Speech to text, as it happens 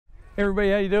Hey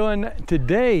everybody, how you doing?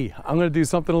 Today I'm going to do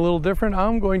something a little different.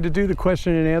 I'm going to do the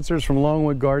question and answers from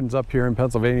Longwood Gardens up here in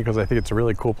Pennsylvania because I think it's a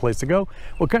really cool place to go.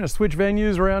 We'll kind of switch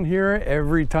venues around here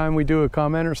every time we do a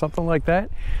comment or something like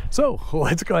that. So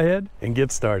let's go ahead and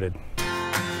get started.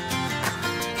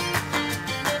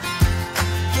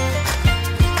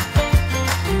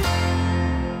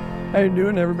 How you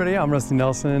doing, everybody? I'm Rusty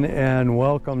Nelson and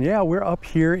welcome. Yeah, we're up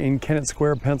here in Kennett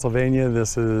Square, Pennsylvania.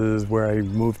 This is where I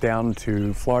moved down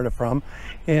to Florida from,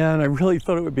 and I really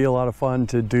thought it would be a lot of fun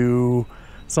to do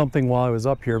something while I was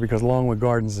up here because Longwood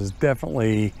Gardens is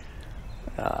definitely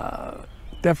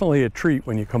a treat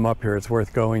when you come up here. It's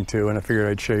worth going to, and I figured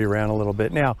I'd show you around a little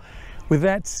bit. Now, with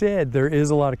that said, there is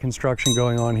a lot of construction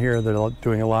going on here. They're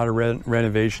doing a lot of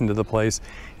renovation to the place.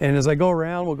 And as I go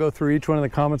around, we'll go through each one of the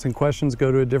comments and questions, go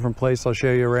to a different place. I'll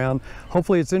show you around.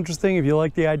 Hopefully it's interesting. If you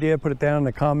like the idea, put it down in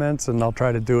the comments and I'll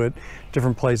try to do it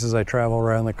different places I travel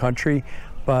around the country.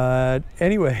 But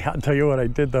anyway, I'll tell you what I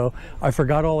did though. I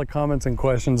forgot all the comments and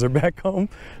questions are back home.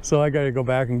 So I got to go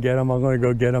back and get them. I'm going to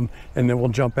go get them and then we'll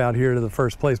jump out here to the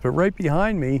first place. But right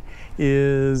behind me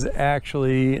is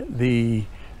actually the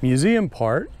museum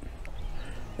part,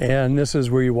 and this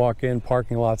is where you walk in.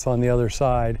 Parking lots on the other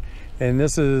side, and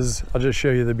this is, I'll just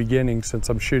show you the beginning since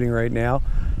I'm shooting right now.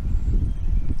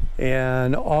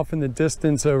 And off in the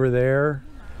distance over there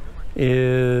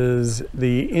is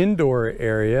the indoor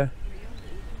area,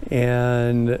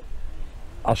 and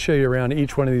I'll show you around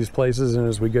each one of these places. And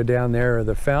as we go down there are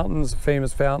the fountains,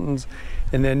 famous fountains,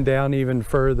 and then down even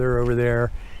further over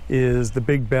there is the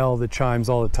big bell that chimes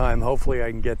all the time. Hopefully I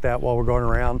can get that while we're going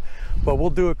around, but we'll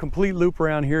do a complete loop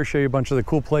around here, show you a bunch of the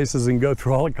cool places and go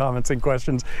through all the comments and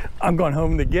questions. I'm going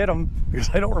home to get them because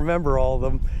I don't remember all of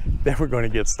them. Then we're going to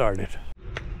get started.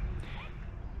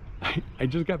 I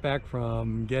just got back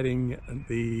from getting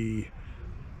the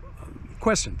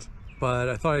questions, but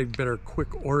I thought I'd better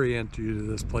quick orient you to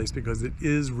this place because it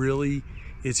is really,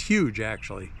 it's huge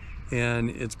actually, and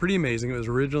it's pretty amazing. It was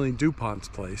originally DuPont's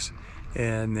place,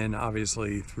 and then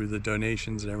obviously through the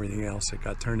donations and everything else it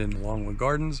got turned into Longwood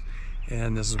Gardens,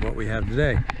 and this is what we have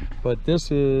today. But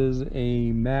this is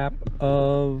a map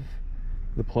of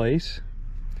the place,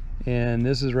 and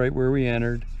this is right where we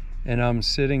entered, and I'm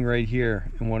sitting right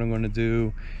here. And what I'm going to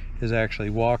do is actually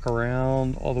walk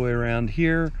around all the way around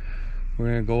here. We're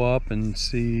going to go up and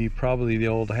see probably the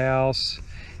old house,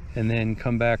 and then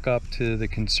come back up to the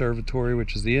conservatory,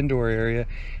 which is the indoor area.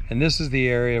 And this is the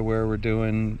area where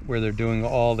they're doing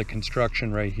all the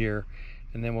construction right here.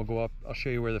 And then we'll go up, I'll show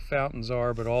you where the fountains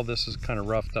are, but all this is kind of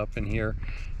roughed up in here,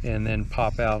 and then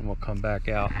pop out and we'll come back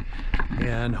out.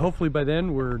 And hopefully by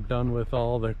then we're done with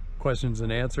all the questions and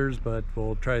answers, but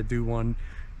we'll try to do one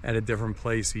at a different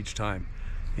place each time.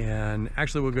 And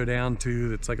actually we'll go down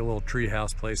to, it's like a little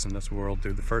treehouse place, and that's where we'll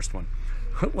do the first one.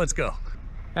 Let's go.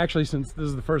 Actually, since this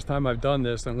is the first time I've done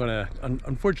this, I'm gonna,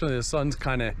 unfortunately the sun's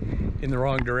kind of in the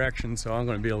wrong direction, so I'm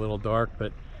gonna be a little dark, but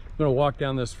I'm gonna walk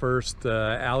down this first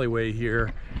alleyway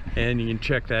here, and you can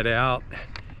check that out.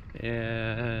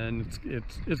 And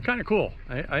it's kind of cool.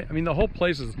 I mean, the whole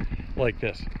place is like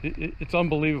this. It's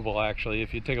unbelievable actually,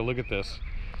 if you take a look at this,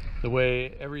 the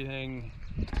way everything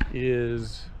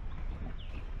is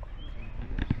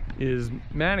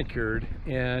manicured,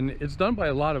 and it's done by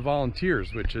a lot of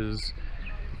volunteers, which is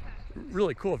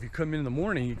really cool. If you come in the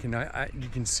morning, you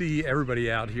can see everybody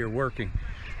out here working.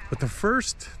 But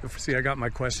see, I got my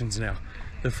questions now.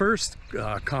 The first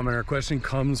comment or question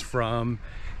comes from,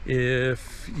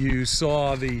 if you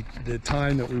saw the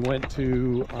time that we went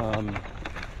to,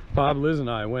 Bob, Liz and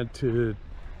I went to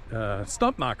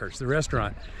Stumpknockers, the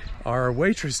restaurant. Our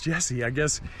waitress Jessie, I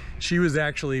guess she was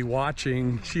actually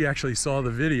watching, she actually saw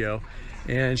the video,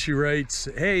 and she writes,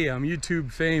 "Hey, I'm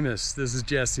YouTube famous. This is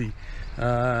Jessie,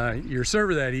 your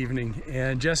server that evening."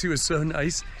 And Jessie was so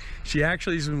nice. She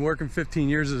actually has been working 15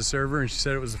 years as a server, and she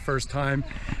said it was the first time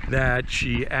that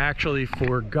she actually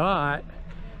forgot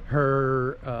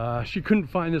her, she couldn't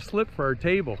find the slip for our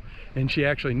table, and she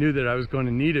actually knew that I was going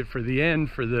to need it for the end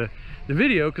for the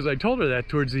video, because I told her that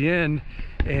towards the end,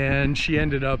 and she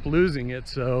ended up losing it.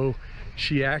 So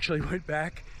she actually went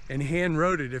back and hand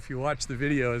wrote it. If you watch the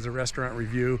video as a restaurant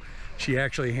review, she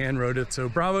actually hand wrote it. So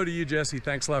bravo to you, Jessie.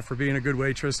 Thanks a lot for being a good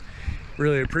waitress.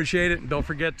 Really appreciate it. And don't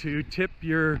forget to tip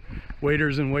your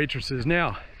waiters and waitresses.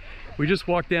 Now, we just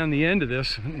walked down the end of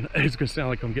this. It's gonna sound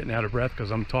like I'm getting out of breath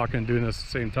because I'm talking and doing this at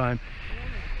the same time.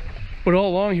 But all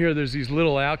along here, there's these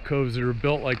little alcoves that are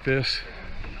built like this.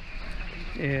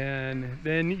 And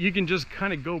then you can just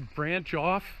kind of go branch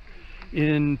off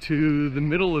into the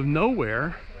middle of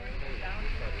nowhere,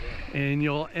 and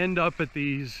you'll end up at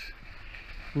these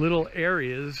little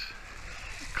areas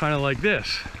kind of like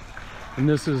this. And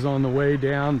this is on the way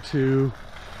down to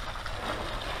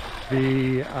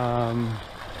the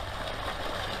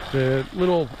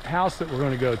little house that we're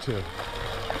going to go to.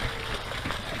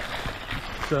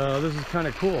 So this is kind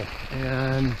of cool,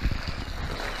 and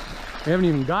we haven't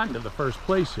even gotten to the first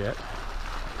place yet,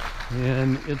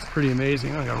 and it's pretty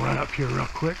amazing. I'm gonna run up here real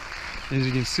quick. As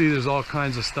you can see, there's all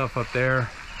kinds of stuff up there,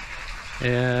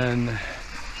 and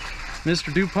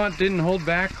Mr. DuPont didn't hold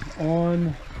back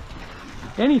on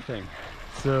anything.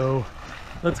 So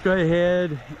let's go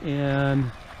ahead and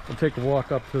we'll take a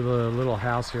walk up to the little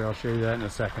house here. I'll show you that in a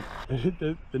second.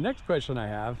 The next question I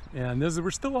have, and this is,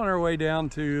 we're still on our way down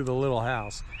to the little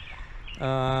house.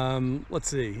 Let's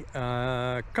see.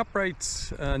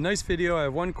 Cuprights, nice video. I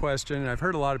have one question, and I've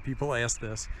heard a lot of people ask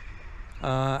this.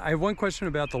 I have one question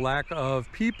about the lack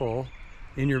of people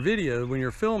in your video when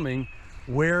you're filming.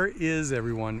 Where is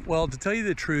everyone? Well, to tell you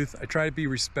the truth, I try to be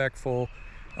respectful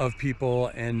of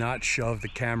people and not shove the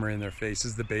camera in their face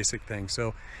is the basic thing.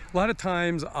 So a lot of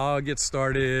times I'll get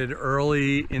started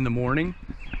early in the morning,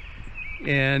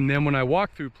 and then when I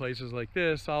walk through places like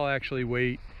this, I'll actually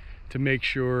wait to make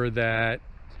sure that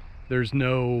there's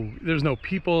no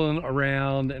people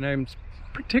around, and I'm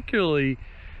particularly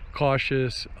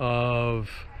cautious of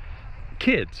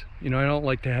kids. You know, I don't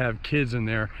like to have kids in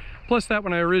there. Plus that,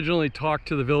 when I originally talked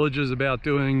to the villages about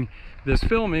doing this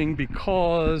filming,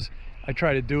 because I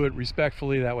try to do it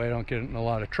respectfully, that way I don't get in a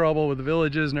lot of trouble with the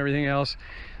villages and everything else,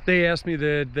 they asked me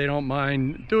that they don't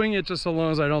mind doing it just so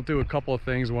long as I don't do a couple of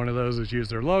things. One of those is use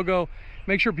their logo,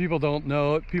 make sure people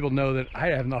know that I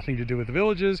have nothing to do with the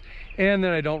villages, and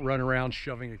that I don't run around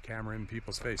shoving a camera in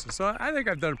people's faces. So I think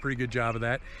I've done a pretty good job of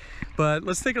that. But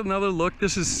let's take another look.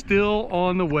 This is still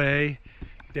on the way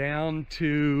down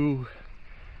to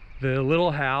the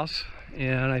little house,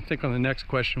 and I think on the next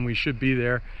question we should be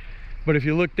there. But if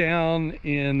you look down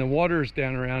in the waters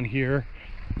down around here,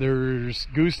 there's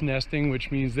goose nesting, which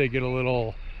means they get a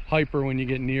little hyper when you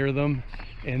get near them.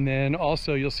 And then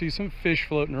also you'll see some fish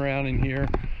floating around in here.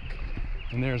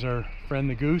 And there's our friend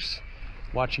the goose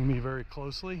watching me very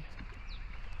closely.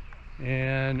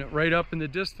 And right up in the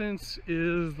distance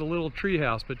is the little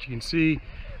treehouse, but you can see,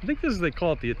 I think this is, they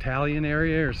call it the Italian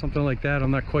area or something like that.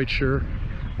 I'm not quite sure,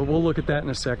 but we'll look at that in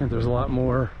a second. There's a lot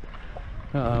more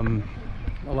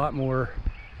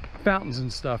fountains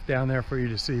and stuff down there for you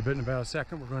to see. But in about a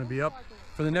second, we're going to be up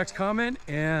for the next comment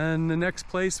and the next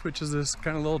place, which is this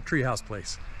kind of little treehouse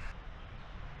place.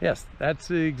 Yes,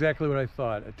 that's exactly what I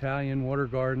thought. Italian water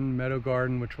garden, meadow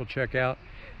garden, which we'll check out.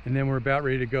 And then we're about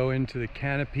ready to go into the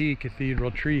Canonpy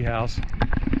Cathedral treehouse.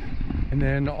 And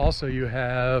then also you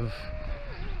have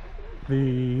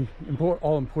the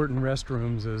all important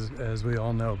restrooms, as we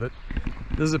all know. But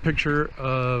this is a picture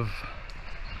of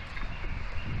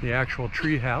the actual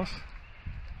tree house,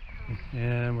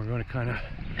 and we're going to kind of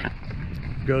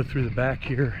go through the back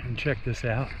here and check this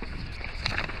out.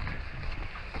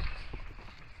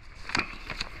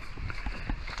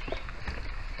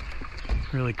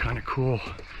 Really kind of cool.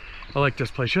 I like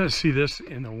this place. You gotta see this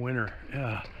in the winter.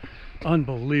 Yeah,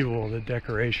 unbelievable, the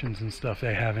decorations and stuff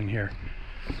they have in here.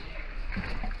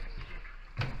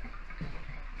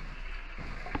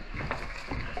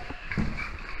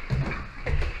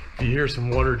 You hear some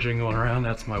water jingling around,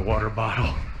 that's my water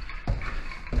bottle.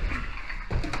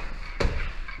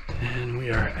 And we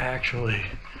are actually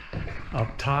up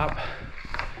top,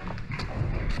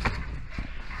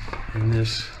 and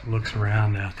this looks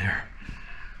around out there.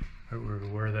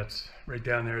 Where that's right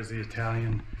down there is the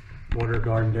Italian water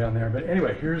garden down there. But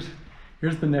anyway, here's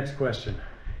the next question.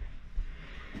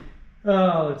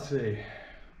 Let's see.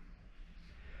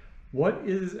 What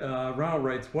is, Ronald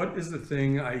writes, what is the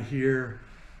thing I hear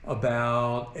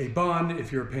about a bond?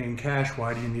 If you're paying cash,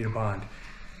 why do you need a bond?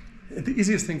 The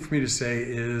easiest thing for me to say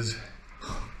is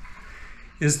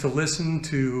to listen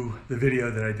to the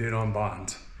video that I did on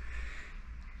bonds.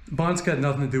 Bonds got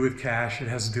nothing to do with cash. It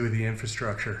has to do with the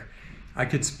infrastructure. I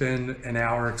could spend an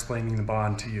hour explaining the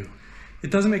bond to you.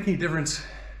 It doesn't make any difference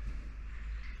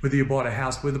whether you bought a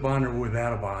house with a bond or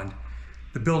without a bond.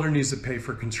 The builder needs to pay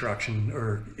for construction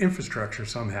or infrastructure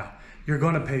somehow. You're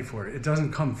going to pay for it. It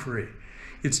doesn't come free.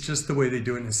 It's just the way they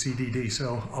do it in a CDD.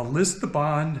 So I'll list the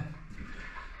bond,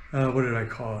 what did I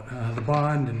call it? The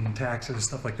bond and taxes and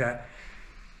stuff like that.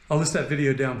 I'll list that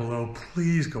video down below.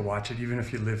 Please go watch it. Even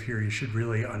if you live here, you should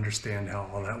really understand how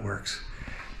all that works.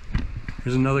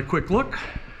 Here's another quick look.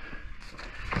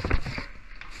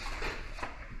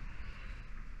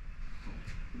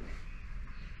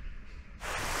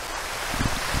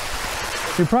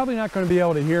 You're probably not going to be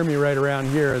able to hear me right around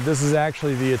here. This is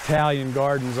actually the Italian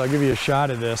Gardens. I'll give you a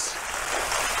shot of this.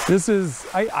 This is,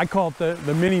 I call it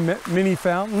the mini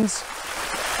fountains.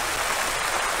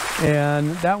 And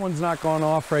that one's not gone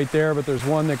off right there, but there's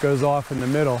one that goes off in the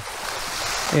middle.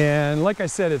 And like I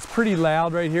said, it's pretty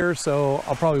loud right here, so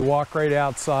I'll probably walk right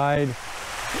outside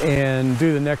and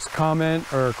do the next comment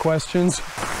or questions.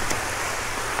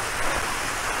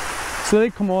 So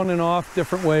they come on and off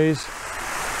different ways.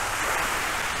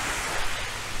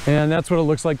 And that's what it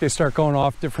looks like. They start going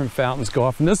off, different fountains go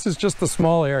off. And this is just a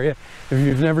small area. If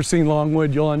you've never seen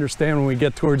Longwood, you'll understand when we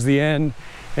get towards the end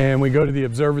and we go to the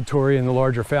observatory and the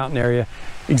larger fountain area,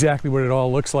 exactly what it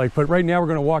all looks like. But right now we're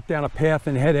going to walk down a path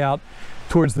and head out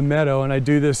towards the meadow. And I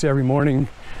do this every morning,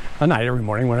 not every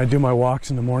morning, when I do my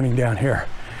walks in the morning down here.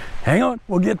 Hang on,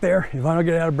 we'll get there if I don't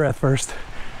get out of breath first.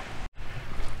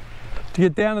 To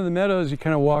get down to the meadows, you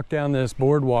kind of walk down this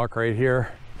boardwalk right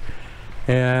here.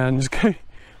 And it's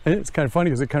kind of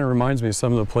funny because it kind of reminds me of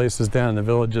some of the places down in the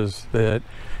villages that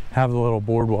have the little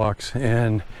boardwalks.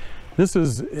 And this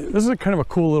is a kind of a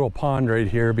cool little pond right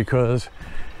here, because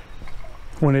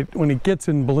when it gets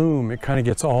in bloom, it kind of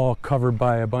gets all covered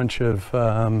by a bunch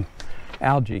of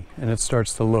algae, and it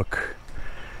starts to look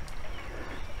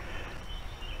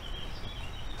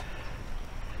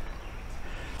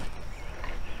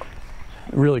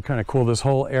really kind of cool. This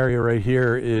whole area right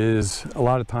here is a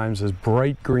lot of times is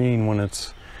bright green when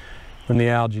the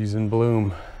algae's in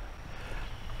bloom.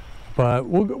 But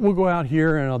we'll go out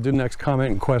here and I'll do the next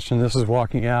comment and question. This is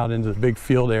walking out into the big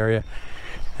field area.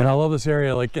 And I love this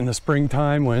area like in the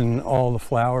springtime when all the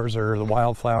flowers or the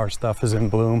wildflower stuff is in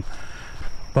bloom.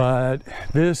 But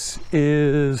this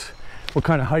is, we'll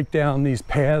kind of hike down these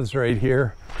paths right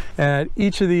here. At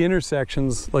each of the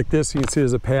intersections like this, you can see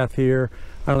there's a path here.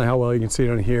 I don't know how well you can see it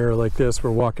on here like this.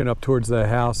 We're walking up towards the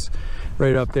house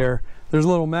right up there. There's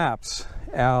little maps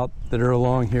out that are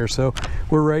along here. So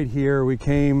we're right here. We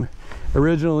came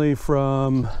originally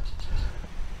from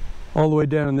all the way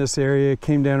down in this area,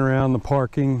 came down around the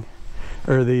parking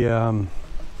or the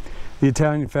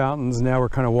Italian fountains. Now we're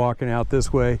kind of walking out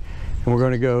this way, and we're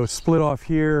going to go split off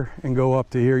here and go up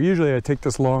to here. Usually I take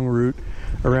this long route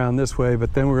around this way,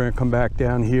 but then we're going to come back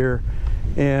down here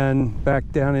and back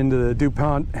down into the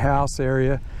DuPont house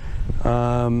area,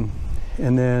 and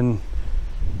then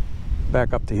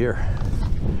back up to here.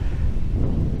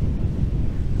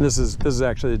 This is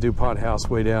actually the DuPont house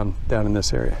way down in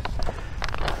this area.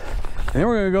 And then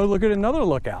we're going to go look at another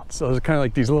lookout. So there's kind of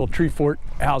like these little tree fort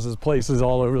houses, places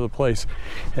all over the place.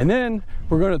 And then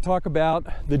we're going to talk about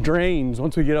the drains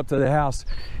once we get up to the house.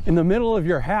 In the middle of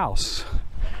your house,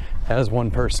 as one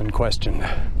person questioned.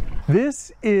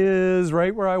 This is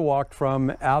right where I walked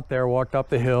from out there, walked up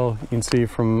the hill. You can see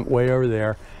from way over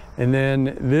there. And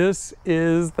then this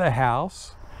is the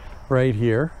house right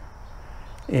here.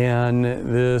 And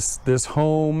this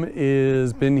home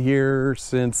has been here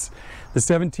since the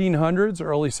 1700s,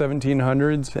 early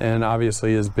 1700s, and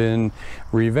obviously has been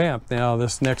revamped. Now,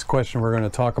 this next question we're going to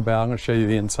talk about, I'm going to show you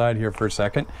the inside here for a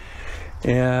second.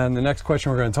 And the next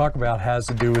question we're going to talk about has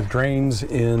to do with drains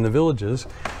in the villages.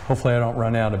 Hopefully I don't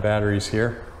run out of batteries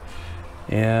here.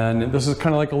 And this is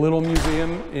kind of like a little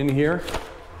museum in here.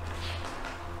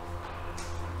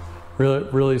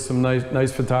 Really some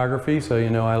nice photography, so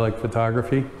you know I like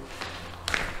photography.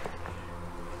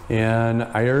 And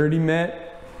I already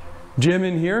met Jim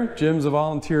in here. Jim's a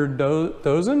volunteer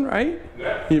dozen, right?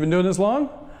 Yeah. You been doing this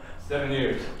long? 7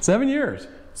 years. 7 years.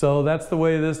 So that's the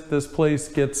way this place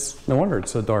gets, no wonder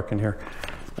it's so dark in here.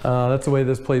 That's the way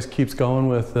this place keeps going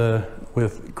with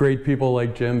great people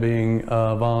like Jim being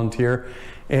a volunteer.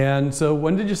 And so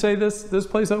when did you say this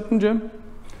place opened, Jim?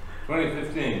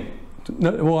 2015.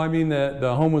 No, well, I mean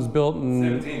the home was built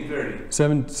in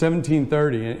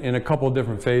 1730. In a couple of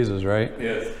different phases, right?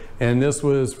 Yes. And this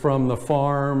was from the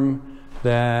farm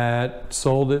that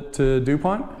sold it to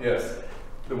DuPont? Yes,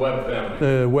 the Webb family.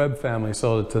 The Webb family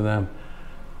sold it to them.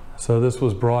 So this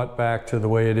was brought back to the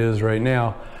way it is right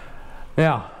now.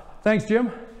 Now, thanks,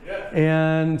 Jim. Yeah.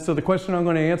 And so the question I'm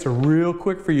going to answer real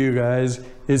quick for you guys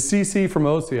is CC from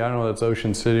OC. I don't know if that's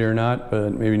Ocean City or not,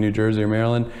 but maybe New Jersey or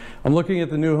Maryland. I'm looking at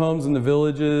the new homes in the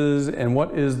villages, and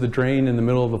what is the drain in the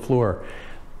middle of the floor?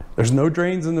 There's no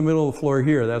drains in the middle of the floor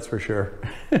here, that's for sure.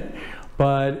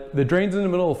 But the drains in the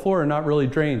middle of the floor are not really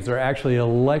drains. They're actually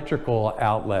electrical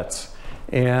outlets.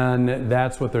 And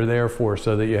that's what they're there for,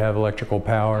 so that you have electrical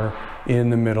power in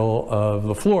the middle of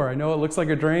the floor. I know it looks like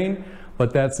a drain,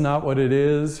 but that's not what it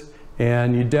is.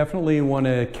 And you definitely want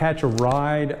to catch a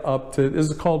ride up to, this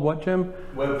is called what, Jim?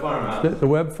 Webb Farmhouse. The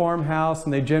Webb Farmhouse,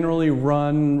 and they generally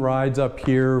run rides up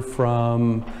here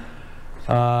from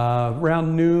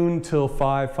Around noon till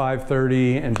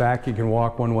 5:30, and back you can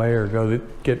walk one way or go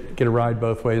get a ride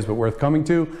both ways, but worth coming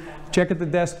to. Check at the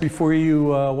desk before you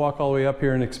walk all the way up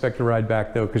here, and expect a ride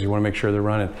back though, because you want to make sure they're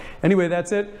running. Anyway,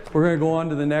 that's it. We're going to go on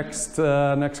to the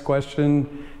next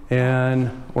question, and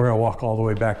we're going to walk all the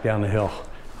way back down the hill.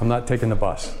 I'm not taking the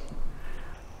bus.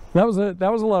 That was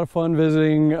a lot of fun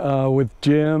visiting with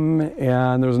Jim,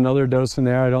 and there was another docent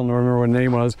there. I don't remember what the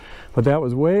name was, but that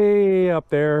was way up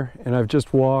there, and I've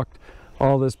just walked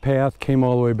all this path, came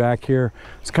all the way back here.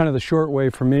 It's kind of the short way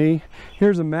for me.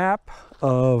 Here's a map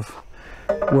of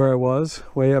where I was,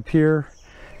 way up here,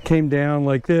 came down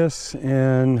like this,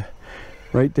 and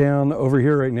right down over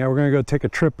here right now. We're gonna go take a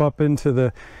trip up into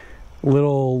the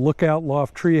little lookout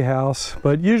loft treehouse,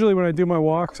 but usually when I do my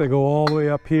walks, I go all the way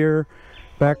up here,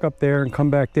 back up there, and come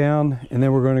back down, and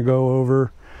then we're going to go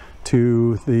over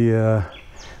to the I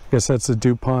guess that's the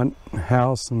DuPont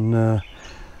house, and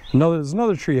there's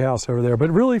another tree house over there.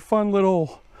 But really fun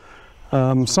little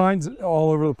signs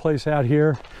all over the place out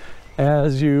here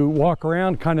as you walk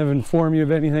around, kind of inform you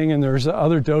of anything, and there's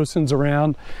other docents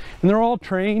around, and they're all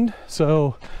trained,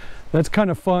 so that's kind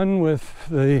of fun. With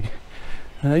the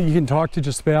you can talk to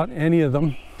just about any of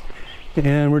them,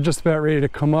 and we're just about ready to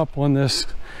come up on this.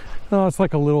 Oh, it's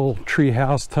like a little tree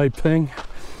house type thing.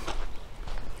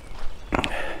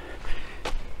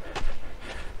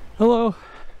 Hello.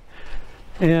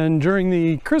 And during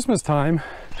the Christmas time,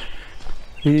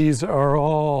 these are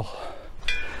all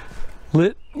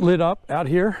lit up out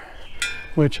here,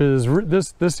 which is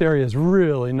this area is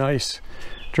really nice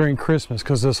during Christmas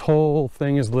because this whole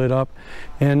thing is lit up.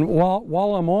 And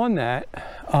while I'm on that,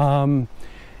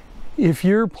 if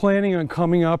you're planning on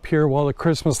coming up here while the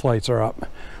Christmas lights are up,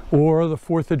 or the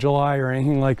 4th of July or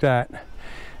anything like that,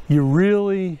 you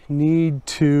really need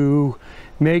to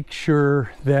make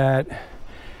sure that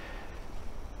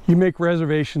you make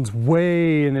reservations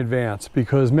way in advance,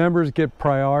 because members get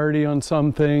priority on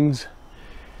some things,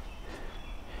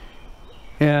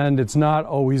 and it's not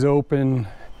always open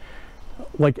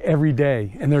like every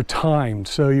day, and they're timed,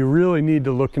 so you really need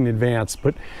to look in advance.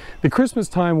 But the Christmas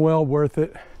time, well worth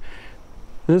it.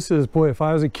 This is, boy, if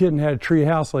I was a kid and had a tree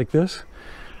house like this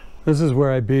is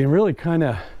where I'd be. And really kind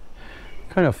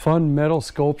of fun metal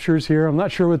sculptures here. I'm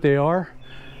not sure what they are.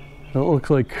 It looks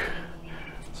like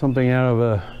something out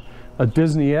of a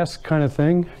Disney-esque kind of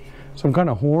thing. Some kind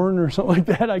of horn or something like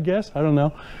that, I guess. I don't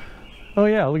know. Oh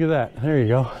yeah, look at that. There you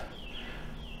go.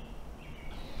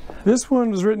 This one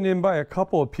was written in by a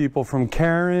couple of people, from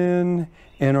Karen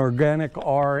and Organic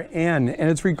RN, and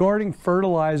it's regarding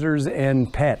fertilizers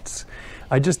and pets.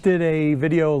 I just did a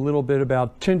video a little bit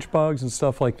about chinch bugs and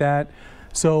stuff like that.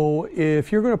 So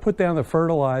if you're going to put down the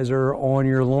fertilizer on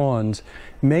your lawns,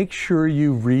 make sure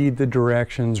you read the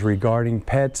directions regarding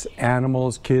pets,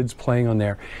 animals, kids playing on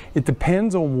there. It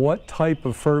depends on what type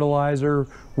of fertilizer,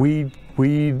 weed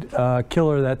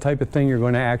killer, that type of thing you're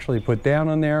going to actually put down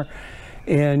on there.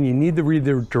 And you need to read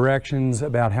the directions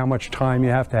about how much time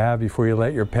you have to have before you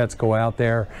let your pets go out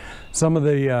there. Some of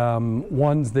the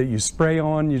ones that you spray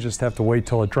on, you just have to wait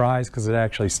till it dries because it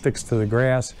actually sticks to the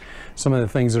grass. Some of the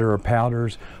things that are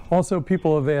powders. Also,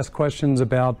 people have asked questions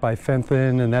about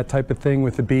bifenthrin and that type of thing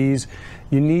with the bees.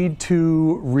 You need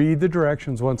to read the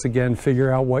directions once again,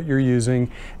 figure out what you're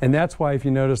using. And that's why, if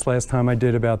you noticed last time I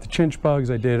did about the chinch bugs,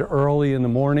 I did early in the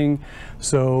morning,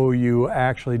 so you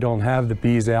actually don't have the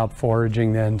bees out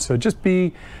foraging then. So just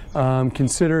be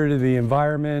considerate of the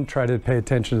environment, try to pay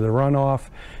attention to the runoff,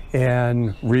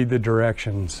 and read the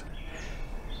directions.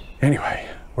 Anyway,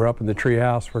 we're up in the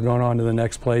treehouse. We're going on to the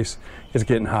next place. It's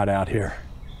getting hot out here.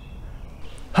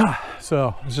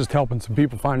 So it's just helping some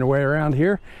people find their way around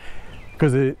here,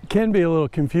 because it can be a little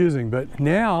confusing. But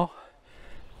now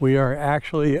we are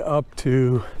actually up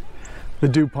to the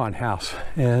DuPont house,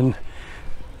 and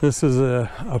this is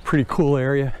a pretty cool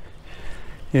area.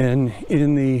 And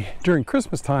during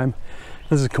Christmas time,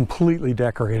 this is completely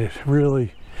decorated,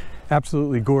 really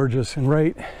absolutely gorgeous. And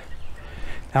right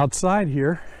outside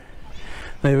here,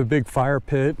 they have a big fire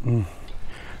pit and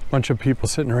a bunch of people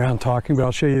sitting around talking, but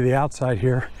I'll show you the outside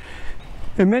here.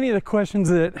 And many of the questions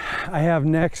that I have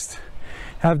next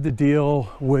have to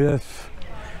deal with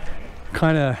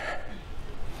kind of,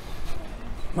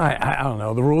 I don't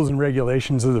know, the rules and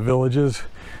regulations of the villages.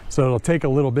 So it'll take a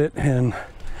little bit, and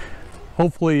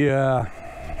hopefully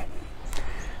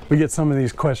we get some of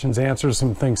these questions answered,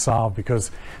 some things solved, because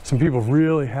some people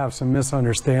really have some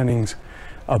misunderstandings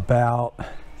about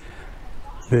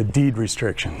the deed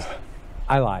restrictions.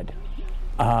 I lied.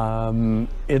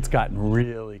 It's gotten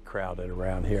really crowded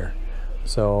around here,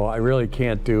 so I really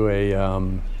can't do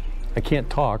I can't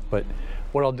talk, but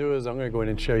what I'll do is I'm going to go in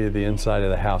and show you the inside of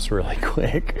the house really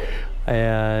quick,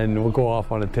 and we'll go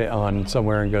off on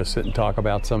somewhere and go sit and talk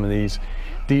about some of these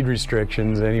deed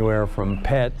restrictions, anywhere from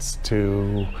pets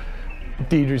to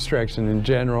deed restriction in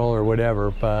general or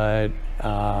whatever. But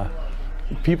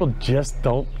people just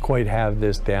don't quite have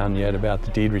this down yet about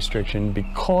the deed restriction.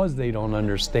 Because they don't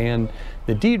understand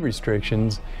the deed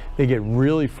restrictions, they get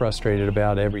really frustrated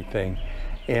about everything.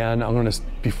 And I'm gonna,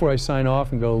 before I sign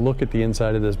off, and go look at the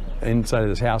inside of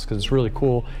this house, because it's really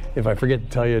cool. If I forget to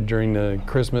tell you during the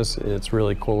Christmas, it's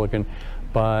really cool looking.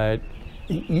 But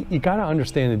you got to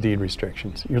understand the deed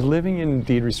restrictions. You're living in a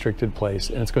deed restricted place,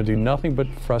 and it's going to do nothing but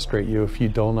frustrate you if you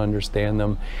don't understand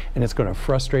them, and it's going to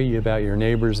frustrate you about your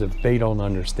neighbors if they don't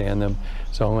understand them.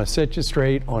 So I'm going to set you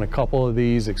straight on a couple of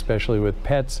these, especially with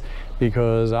pets,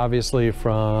 because obviously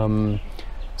from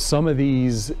some of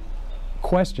these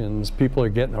questions, people are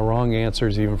getting the wrong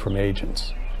answers even from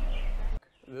agents.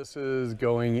 This is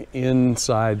going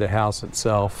inside the house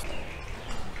itself.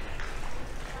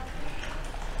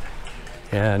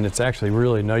 And it's actually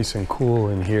really nice and cool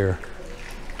in here.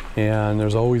 And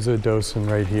there's always a docent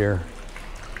right here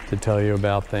to tell you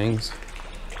about things.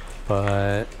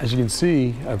 But as you can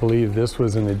see, I believe this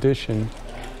was an addition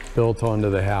built onto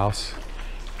the house.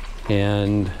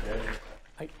 And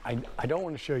I don't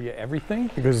want to show you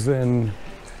everything, because then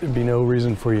there'd be no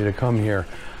reason for you to come here.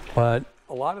 But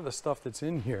a lot of the stuff that's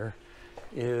in here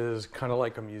is kind of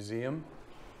like a museum,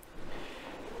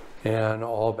 and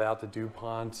all about the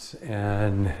DuPonts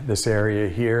and this area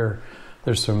here.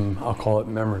 There's some, I'll call it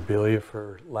memorabilia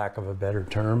for lack of a better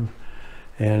term.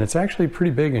 And it's actually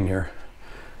pretty big in here.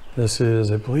 This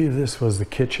is, I believe this was the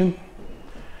kitchen.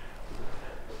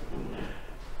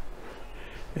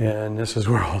 And this is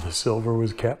where all the silver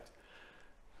was kept.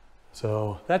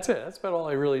 So that's it. That's about all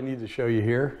I really need to show you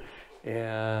here.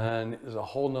 And there's a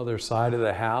whole nother side of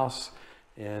the house,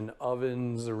 and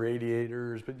ovens, the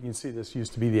radiators, but you can see this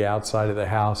used to be the outside of the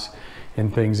house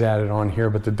and things added on here,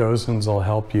 but the docents will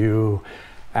help you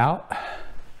out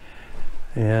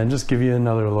and just give you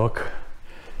another look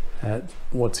at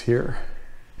what's here.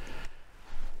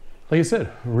 Like I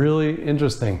said, really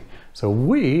interesting. So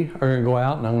we are gonna go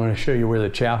out, and I'm gonna show you where the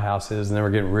chow house is, and then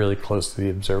we're getting really close to the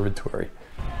observatory.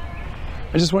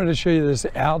 I just wanted to show you this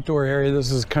outdoor area.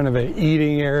 This is kind of an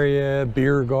eating area,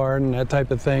 beer garden, that type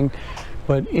of thing.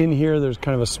 But in here, there's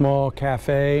kind of a small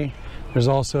cafe. There's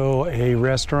also a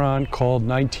restaurant called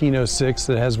 1906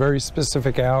 that has very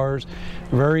specific hours,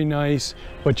 very nice,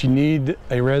 but you need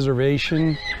a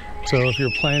reservation. So if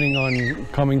you're planning on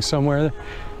coming somewhere,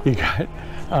 you have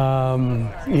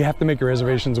to make your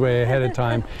reservations way ahead of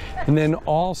time. And then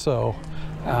also,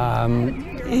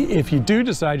 if you do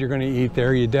decide you're going to eat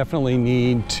there, you definitely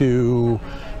need to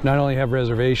not only have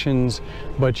reservations,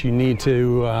 but you need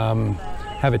to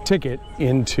have a ticket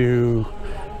into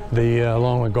the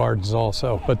Longwood Gardens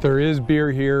also. But there is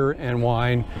beer here and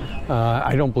wine.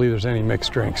 I don't believe there's any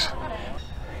mixed drinks.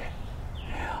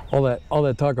 All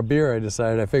that talk of beer, I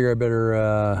decided I figure I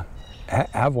better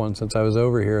have one since I was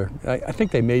over here. I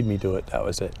think they made me do it. That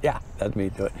was it. Yeah, that's me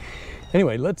do it.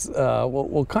 Anyway, let's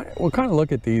we'll kind of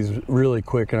look at these really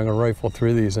quick, and I'm going to rifle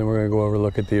through these, and we're going to go over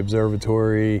look at the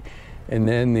observatory, and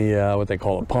then the what they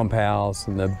call a pump house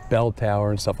and the bell tower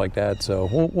and stuff like that. So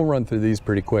we'll run through these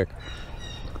pretty quick.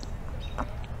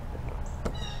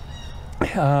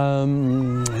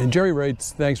 Jerry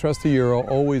writes, thanks Rusty, you're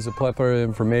always a plethora of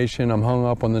information. I'm hung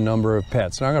up on the number of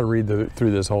pets. Now I'm going to read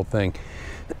through this whole thing.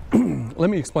 Let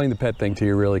me explain the pet thing to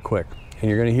you really quick. And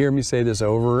you're going to hear me say this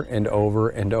over and over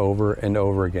and over and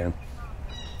over again.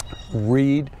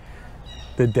 Read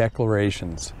the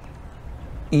declarations.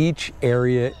 Each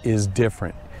area is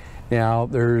different. Now,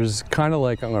 there's kind of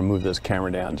like, I'm going to move this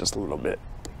camera down just a little bit.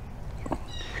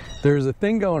 There's a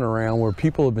thing going around where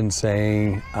people have been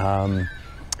saying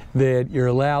that you're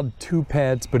allowed 2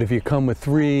 pets, but if you come with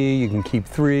 3, you can keep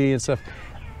 3 and stuff.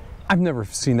 I've never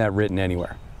seen that written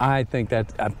anywhere. I think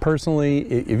that, personally,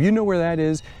 if you know where that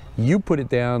is, you put it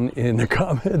down in the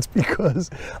comments, because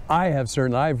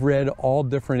I've read all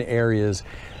different areas.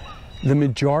 The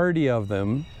majority of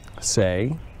them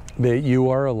say that you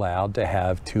are allowed to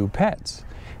have 2 pets.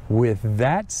 With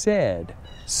that said,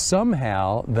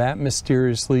 somehow that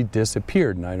mysteriously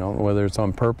disappeared, and I don't know whether it's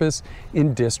on purpose,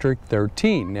 in District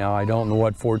 13. Now, I don't know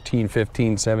what 14,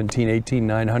 15, 17, 18,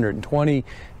 920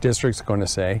 districts are going to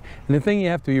say. And the thing you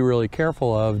have to be really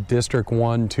careful of, District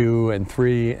 1, 2, and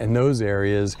 3, and those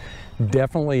areas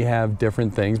definitely have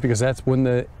different things, because that's when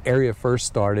the area first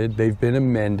started. They've been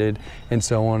amended, and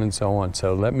so on and so on.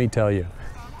 So let me tell you,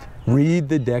 read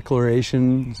the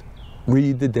declarations,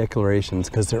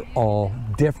 because they're all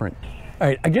different. All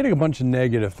right, I'm getting a bunch of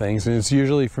negative things, and it's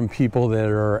usually from people that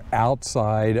are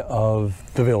outside of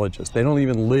the villages. They don't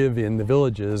even live in the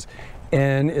villages,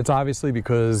 and it's obviously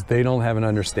because they don't have an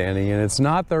understanding, and it's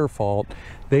not their fault.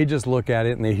 They just look at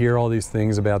it and they hear all these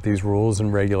things about these rules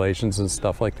and regulations and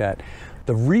stuff like that.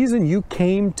 The reason you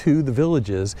came to the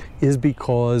villages is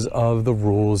because of the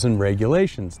rules and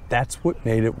regulations. That's what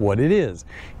made it what it is.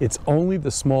 It's only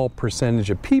the small percentage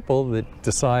of people that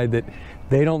decide that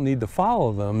they don't need to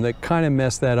follow them that kind of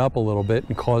mess that up a little bit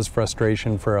and cause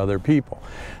frustration for other people.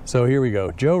 So here we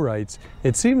go. Joe writes,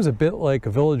 it seems a bit like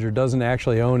a villager doesn't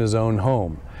actually own his own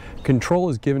home. Control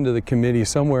is given to the committee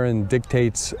somewhere and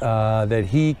dictates that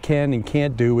he can and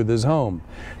can't do with his home.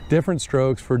 Different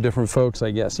strokes for different folks,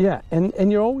 I guess. Yeah,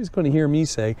 and you're always going to hear me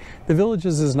say, the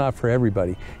villages is not for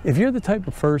everybody. If you're the type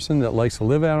of person that likes to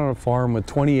live out on a farm with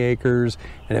 20 acres,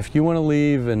 and if you want to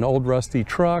leave an old rusty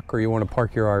truck or you want to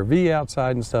park your RV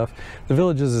outside and stuff, the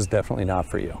villages is definitely not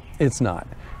for you. It's not.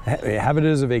 Have it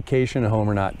as a vacation home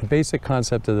or not. The basic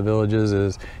concept of the villages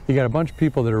is you got a bunch of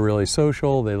people that are really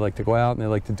social, they like to go out and they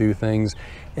like to do things,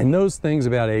 and those things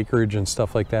about acreage and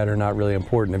stuff like that are not really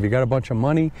important. If you got a bunch of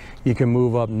money, you can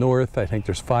move up north. I think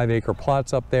there's 5-acre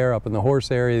plots up there, up in the horse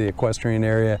area, the equestrian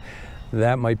area.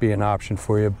 That might be an option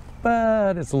for you,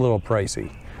 but it's a little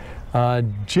pricey.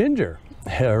 Ginger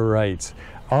writes,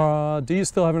 do you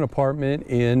still have an apartment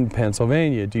in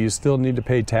Pennsylvania? Do you still need to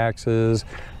pay taxes?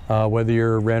 Whether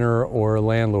you're a renter or a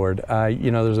landlord. You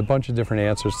know, there's a bunch of different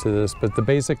answers to this, but the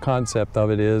basic concept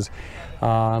of it is,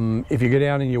 if you go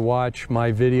down and you watch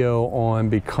my video on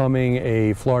becoming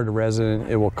a Florida resident,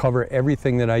 it will cover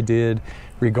everything that I did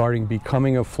regarding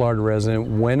becoming a Florida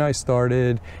resident, when I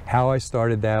started, how I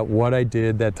started that, what I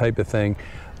did, that type of thing.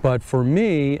 But for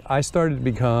me, I started to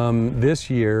become this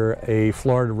year a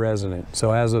Florida resident.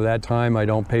 So as of that time, I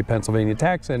don't pay Pennsylvania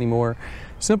tax anymore,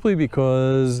 simply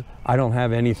because I don't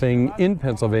have anything in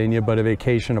Pennsylvania but a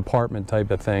vacation apartment type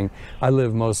of thing. I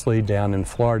live mostly down in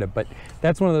Florida, but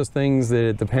that's one of those things that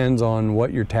it depends on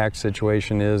what your tax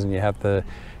situation is, and you have to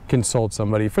consult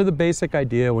somebody. For the basic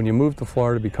idea, when you move to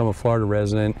Florida, become a Florida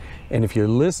resident, and if you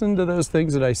listen to those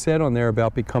things that I said on there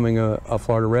about becoming a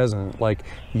Florida resident, like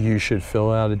you should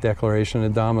fill out a declaration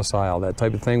of domicile, that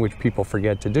type of thing, which people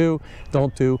forget to do,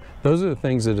 don't do, those are the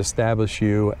things that establish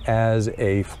you as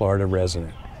a Florida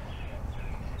resident.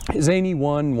 Zany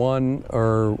 1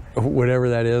 or whatever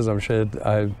that is, I'm sure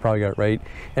I probably got it right.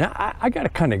 And I got to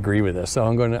kind of agree with this, so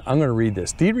I'm going to read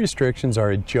this. Deed restrictions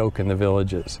are a joke in the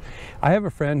villages. I have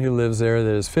a friend who lives there that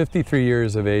is 53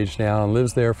 years of age now and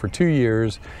lives there for 2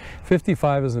 years.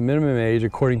 55 is the minimum age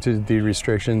according to the deed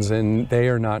restrictions, and they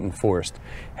are not enforced.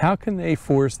 How can they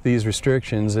force these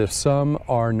restrictions if some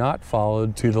are not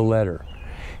followed to the letter?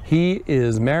 He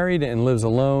is married and lives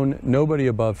alone, nobody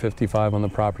above 55 on the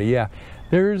property. Yeah,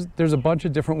 there's a bunch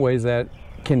of different ways that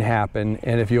can happen,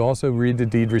 and if you also read the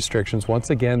deed restrictions, once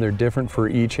again, they're different for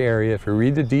each area. If you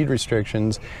read the deed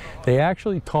restrictions, they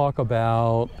actually talk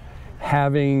about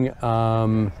having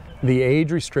the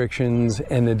age restrictions,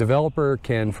 and the developer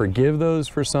can forgive those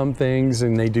for some things,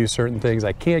 and they do certain things.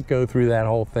 I can't go through that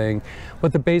whole thing,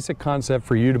 but the basic concept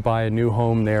for you to buy a new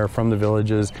home there from the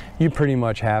villages, you pretty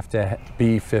much have to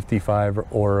be 55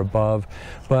 or above.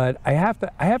 But I have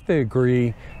to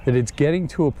agree that it's getting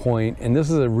to a point, and this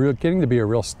is getting to be a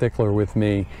real stickler with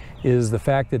me, is the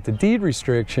fact that the deed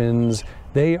restrictions,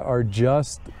 they are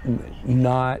just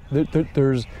not,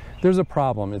 there's a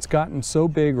problem. It's gotten so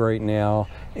big right now,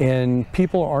 and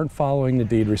people aren't following the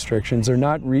deed restrictions. They're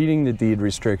not reading the deed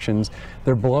restrictions.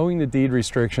 They're blowing the deed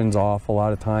restrictions off a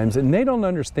lot of times, and they don't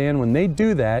understand when they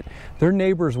do that, their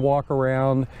neighbors walk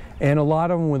around, and a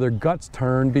lot of them with their guts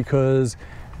turned because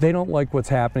they don't like what's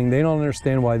happening. They don't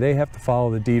understand why they have to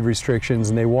follow the deed restrictions,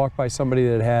 and they walk by somebody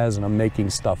that has, and I'm making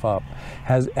stuff up,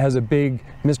 has a big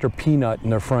Mr. Peanut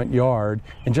in their front yard,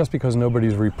 and just because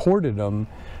nobody's reported them,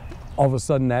 all of a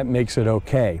sudden that makes it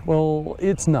okay. Well,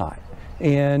 it's not.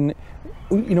 And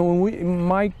you know,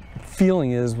 my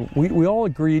feeling is we all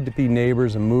agreed to be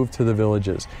neighbors and move to the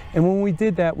villages. And when we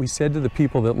did that, we said to the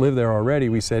people that live there already,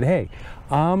 we said, hey,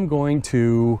 I'm going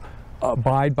to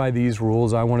abide by these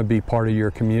rules. I want to be part of your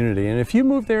community. And if you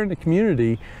move there in the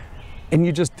community and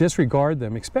you just disregard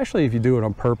them, especially if you do it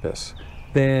on purpose,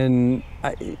 then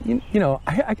you know,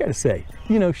 I gotta say,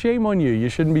 you know, shame on you. You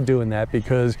shouldn't be doing that,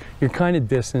 because you're kind of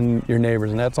dissing your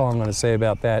neighbors, and that's all I'm going to say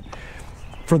about that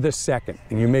for this second.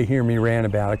 And you may hear me rant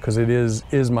about it because it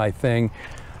is my thing,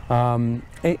 and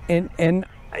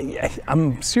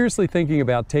I'm seriously thinking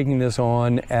about taking this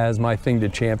on as my thing to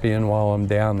champion while I'm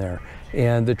down there,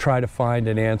 and to try to find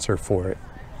an answer for it.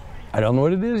 I don't know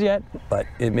what it is yet, but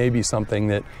it may be something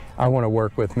that I want to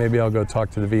work with. Maybe I'll go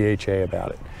talk to the VHA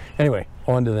about it. Anyway,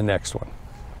 on to the next one.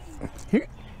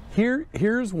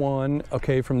 Here's one,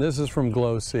 okay, this is from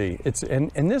Glow C.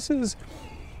 And this is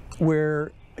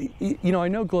where, you know, I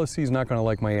know Glow C is not going to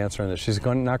like my answer on this. She's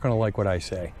not going to like what I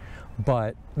say.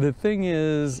 But the thing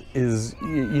is,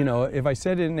 you know, if I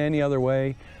said it in any other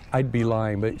way, I'd be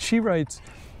lying. But she writes,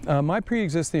 my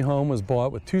pre-existing home was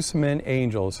bought with 2 cement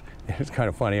angels. It's kind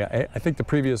of funny. I think the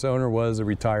previous owner was a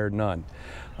retired nun.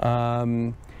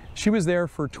 She was there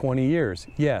for 20 years.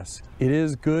 Yes, it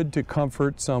is good to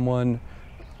comfort someone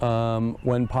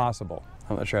when possible.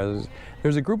 I'm not sure.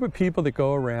 There's a group of people that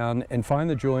go around and find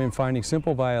the joy in finding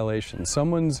simple violations.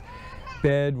 Someone's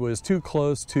bed was too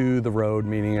close to the road,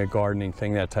 meaning a gardening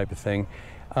thing, that type of thing.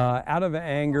 Out of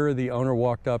anger, the owner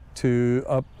walked up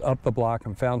the block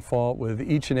and found fault with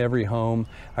each and every home.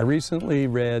 I recently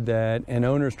read that an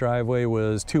owner's driveway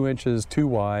was 2 inches too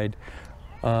wide.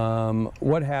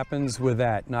 What happens with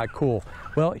that? Not cool.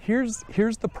 Well, here's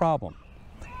the problem.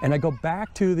 And I go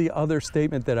back to the other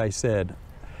statement that I said.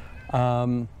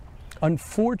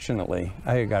 Unfortunately,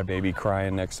 I got a baby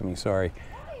crying next to me, sorry.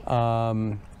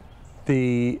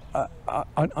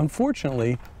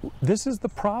 Unfortunately, this is the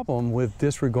problem with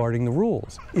disregarding the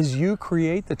rules, is you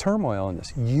create the turmoil in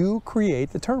this. You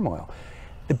create the turmoil.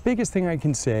 The biggest thing I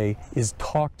can say is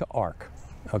talk to ARC,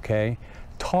 okay?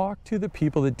 Talk to the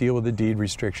people that deal with the deed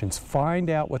restrictions. Find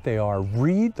out what they are.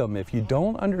 Read them. If you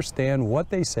don't understand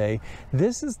what they say,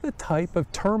 this is the type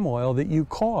of turmoil that you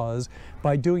cause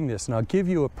by doing this. And I'll give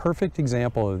you a perfect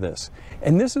example of this.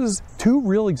 And this is 2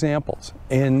 real examples.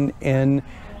 And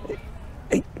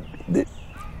you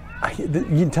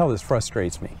can tell this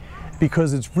frustrates me,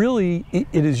 because it's really,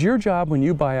 it is your job when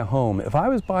you buy a home. If I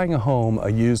was buying a home, a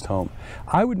used home,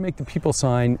 I would make the people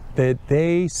sign that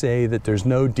they say that there's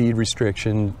no deed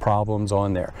restriction problems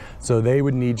on there. So they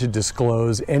would need to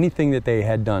disclose anything that they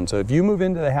had done. So if you move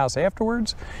into the house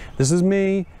afterwards, this is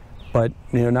me, but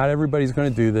you know, not everybody's going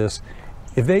to do this.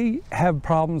 If they have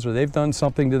problems or they've done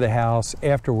something to the house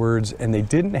afterwards and they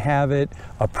didn't have it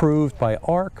approved by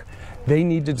ARC, they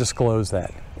need to disclose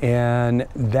that. And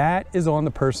that is on the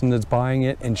person that's buying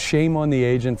it, and shame on the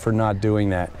agent for not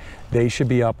doing that. They should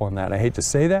be up on that. I hate to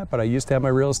say that, but I used to have my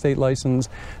real estate license,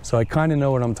 so I kind of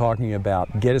know what I'm talking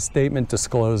about. Get a statement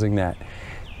disclosing that.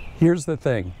 Here's the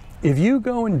thing. If you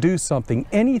go and do something,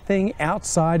 anything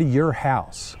outside of your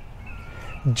house,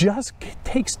 just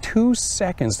takes 2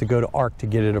 seconds to go to ARC to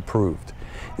get it approved.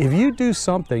 If you do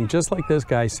something, just like this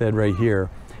guy said right here,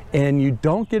 and you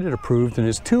don't get it approved and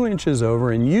it's 2 inches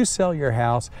over and you sell your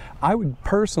house, I would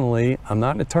personally, I'm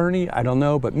not an attorney, I don't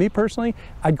know, but me personally,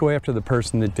 I'd go after the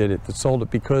person that did it, that sold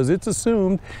it, because it's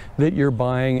assumed that you're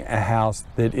buying a house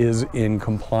that is in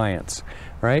compliance,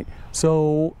 right?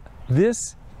 So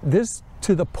this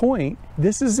to the point,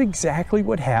 this is exactly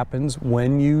what happens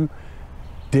when you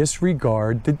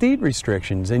disregard the deed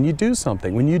restrictions and you do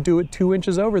something. When you do it 2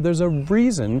 inches over, there's a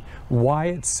reason why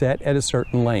it's set at a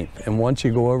certain length. And once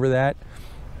you go over that,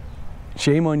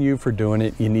 shame on you for doing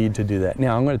it. You need to do that.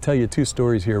 Now, I'm going to tell you 2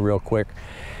 stories here real quick.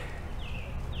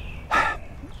 I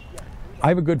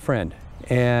have a good friend,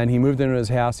 and he moved into his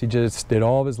house. He just did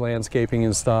all of his landscaping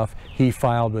and stuff. He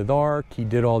filed with ARC. He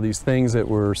did all these things that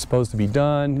were supposed to be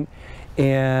done.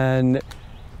 And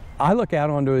I look out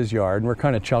onto his yard, and we're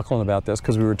kind of chuckling about this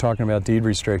because we were talking about deed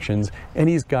restrictions, and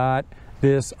he's got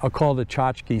this, I'll call it a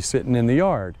tchotchke, sitting in the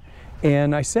yard.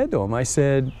 And I said to him, I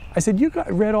said, you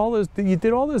did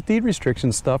all those deed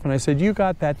restriction stuff, and I said, you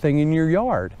got that thing in your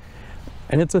yard.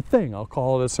 And it's a thing, I'll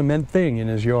call it a cement thing in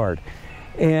his yard.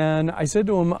 And I said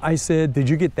to him, I said, did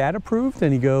you get that approved?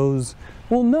 And he goes,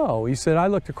 well, no. He said, I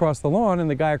looked across the lawn and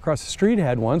the guy across the street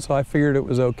had one, so I figured it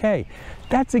was okay.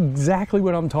 That's exactly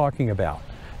what I'm talking about.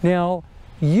 Now,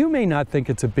 you may not think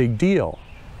it's a big deal,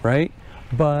 right?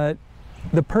 But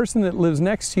the person that lives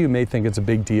next to you may think it's a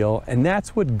big deal, and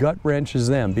that's what gut wrenches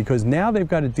them, because now they've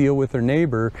got to deal with their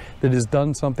neighbor that has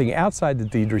done something outside the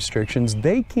deed restrictions.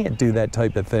 They can't do that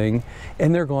type of thing,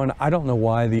 and they're going, I don't know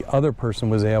why the other person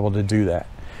was able to do that.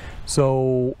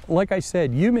 So, like I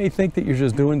said, you may think that you're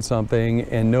just doing something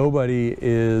and nobody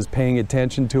is paying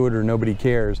attention to it or nobody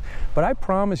cares. But I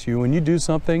promise you, when you do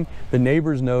something, the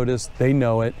neighbors notice, they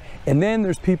know it. And then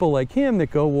there's people like him that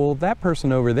go, well, that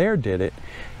person over there did it.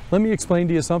 Let me explain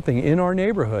to you something. In our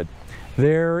neighborhood,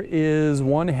 there is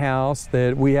one house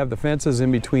that we have the fences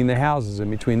in between the houses, in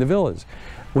between the villas.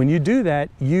 When you do that,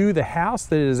 the house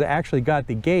that has actually got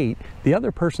the gate, the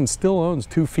other person still owns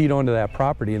 2 feet onto that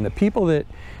property. And the people that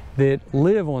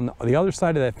live on the other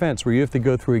side of that fence, where you have to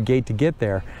go through a gate to get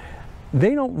there,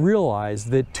 they don't realize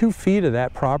that 2 feet of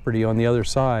that property on the other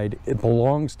side, it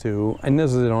belongs to, and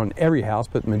this is on every house,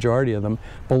 but the majority of them,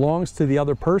 belongs to the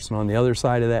other person on the other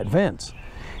side of that fence.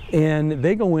 And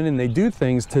they go in and they do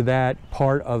things to that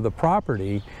part of the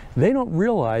property. They don't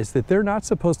realize that they're not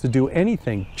supposed to do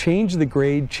anything, change the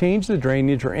grade, change the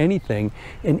drainage or anything.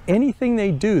 And anything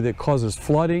they do that causes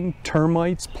flooding,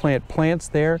 termites, plant plants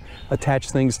there,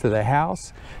 attach things to the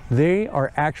house, they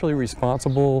are actually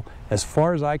responsible, as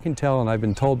far as I can tell, and I've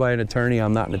been told by an attorney,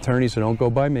 I'm not an attorney so don't go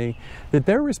by me, that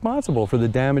they're responsible for the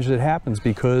damage that happens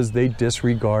because they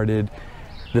disregarded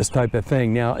this type of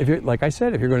thing. Now, if you're, like I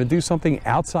said, if you're going to do something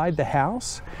outside the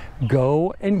house,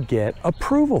 go and get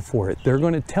approval for it. They're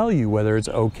going to tell you whether it's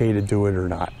okay to do it or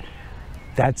not.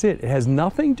 That's it. It has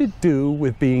nothing to do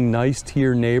with being nice to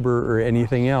your neighbor or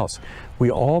anything else.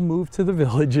 We all move to the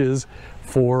villages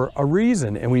for a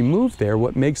reason, and we move there.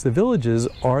 What makes the villages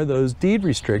are those deed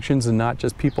restrictions and not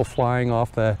just people flying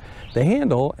off the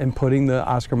handle and putting the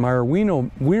Oscar Mayer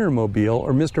Wienermobile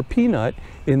or Mr. Peanut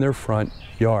in their front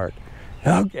yard.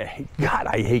 Okay, God,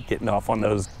 I hate getting off on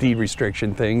those deed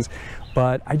restriction things,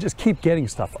 but I just keep getting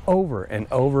stuff over and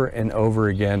over and over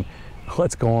again.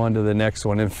 Let's go on to the next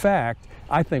one. In fact,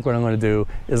 I think what I'm going to do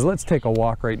is let's take a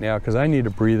walk right now because I need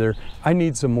a breather. I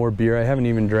need some more beer. I haven't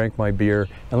even drank my beer.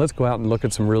 And let's go out and look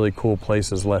at some really cool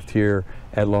places left here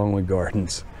at Longwood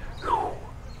Gardens. Whew.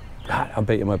 God, I'll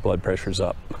bet you my blood pressure's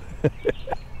up.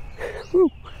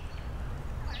 Whew.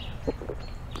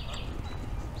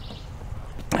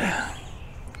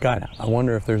 God, I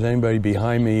wonder if there's anybody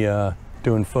behind me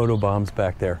doing photo bombs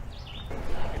back there.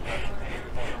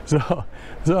 So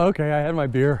okay, I had my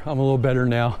beer. I'm a little better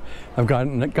now. I've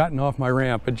gotten off my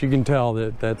ramp, but you can tell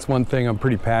that that's one thing I'm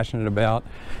pretty passionate about.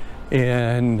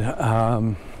 And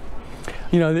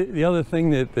you know, the other thing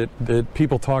that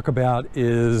people talk about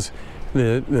is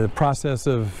the process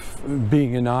of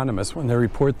being anonymous when they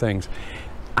report things.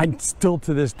 I still,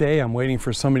 to this day, I'm waiting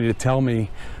for somebody to tell me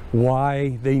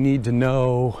why they need to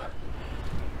know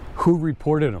who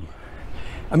reported them.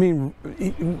 I mean,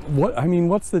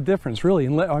 what's the difference, really?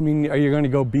 I mean, are you going to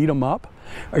go beat them up?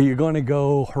 Are you going to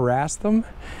go harass them?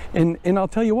 And I'll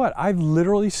tell you what, I've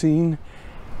literally seen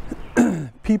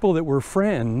people that were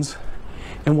friends,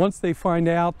 and once they find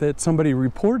out that somebody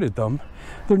reported them,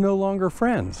 they're no longer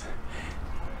friends.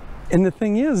 And the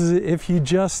thing is, if you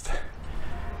just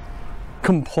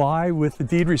comply with the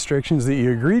deed restrictions that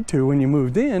you agreed to when you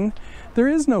moved in, there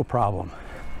is no problem.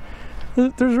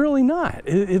 There's really not.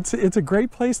 It's a great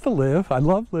place to live. I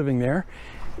love living there.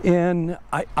 And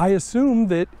I assumed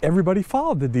that everybody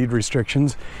followed the deed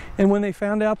restrictions. And when they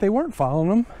found out they weren't following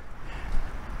them,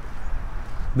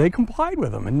 they complied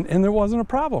with them and there wasn't a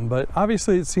problem. But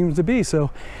obviously it seems to be. So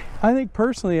I think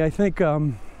personally, I think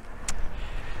I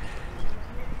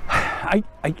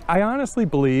honestly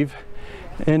believe,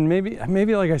 and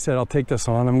maybe like I said, I'll take this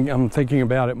on, I'm thinking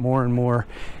about it more and more,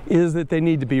 is that they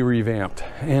need to be revamped.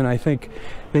 And I think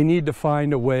they need to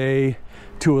find a way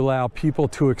to allow people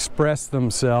to express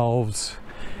themselves,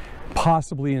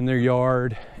 possibly in their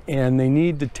yard, and they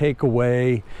need to take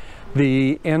away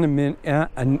the you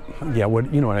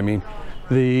know what I mean,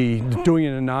 the doing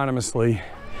it anonymously,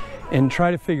 and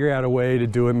try to figure out a way to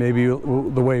do it maybe the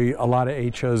way a lot of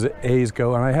HOAs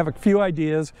go. And I have a few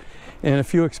ideas and a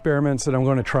few experiments that I'm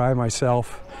going to try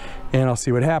myself, and I'll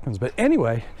see what happens. But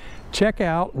anyway, check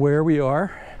out where we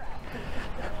are.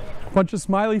 Bunch of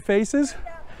smiley faces.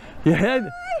 Yeah,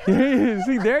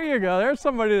 see, there you go. There's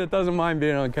somebody that doesn't mind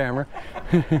being on camera.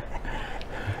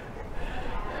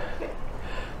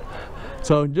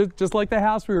 So just like the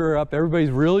house we were up, everybody's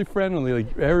really friendly.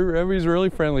 Everybody's really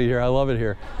friendly here. I love it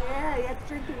here. Yeah, you have to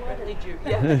drink the water. Did you?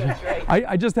 Yeah, that's right.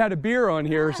 I just had a beer on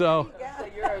here, so. So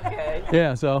you're okay.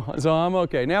 Yeah, so I'm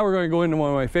okay. Now we're going to go into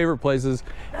one of my favorite places.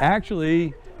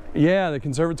 Actually, yeah, the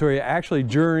conservatory. Actually,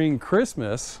 during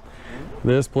Christmas,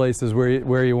 this place is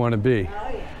where you want to be.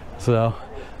 Oh, yeah. So,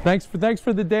 thanks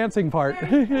for the dancing part.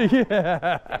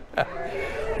 Yeah.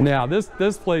 Now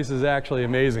this place is actually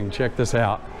amazing. Check this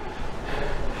out.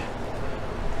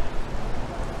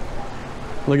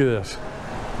 Look at this.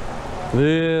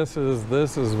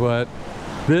 This is what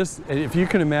this. If you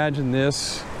can imagine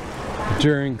this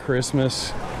during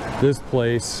Christmas, this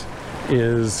place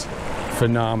is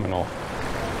phenomenal.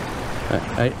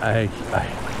 I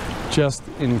just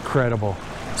incredible.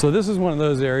 So this is one of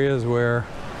those areas where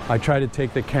I try to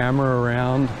take the camera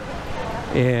around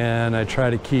and I try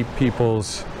to keep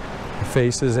people's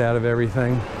faces out of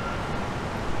everything.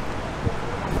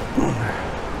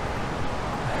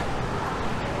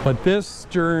 But this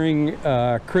during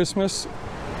Christmas,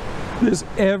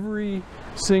 every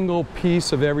single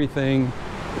piece of everything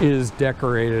is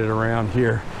decorated around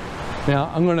here.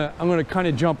 Now I'm gonna kind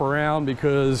of jump around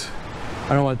because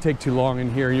I don't want to take too long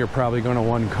in here, and you're probably going to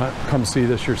want to come see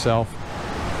this yourself.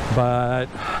 But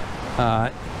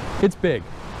it's big,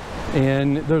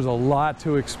 and there's a lot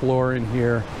to explore in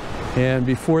here. And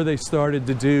before they started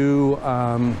to do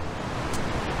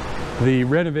the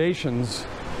renovations,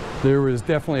 there was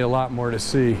definitely a lot more to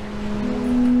see.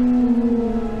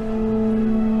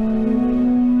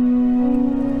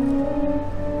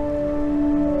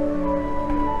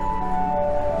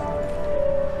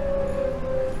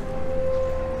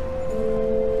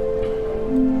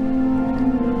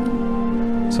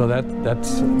 So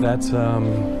that's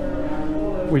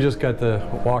we just got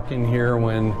to walk in here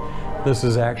when this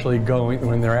is actually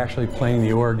when they're actually playing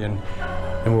the organ,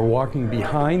 and we're walking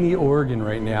behind the organ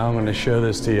right now. I'm going to show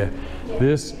this to you.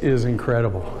 This is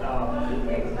incredible.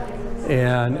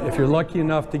 And if you're lucky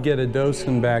enough to get a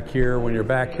docent back here when you're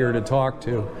back here to talk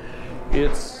to,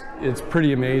 it's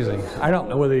pretty amazing. I don't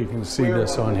know whether you can see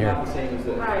this on here.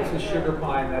 This is sugar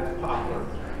pine, that's poplar.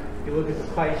 If you look at the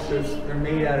pipes, they're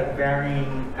made out of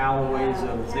varying alloys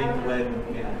of zinc, lead,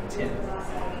 and tin.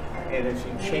 And if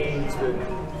you change the...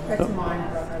 That's mine,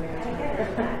 brother.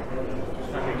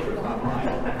 Just want to make sure it's not mine.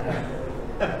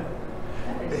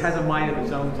 It has a mind of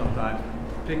its own sometimes,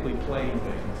 particularly playing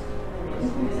things.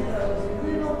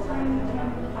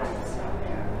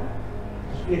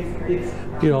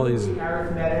 It's Get all these.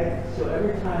 arithmetic, so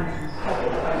every time you cut the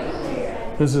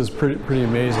pipe, This is pretty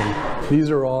amazing.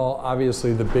 These are all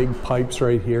obviously the big pipes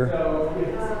right here.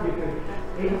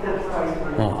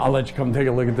 Well, I'll let you come take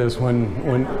a look at this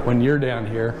when you're down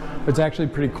here. It's actually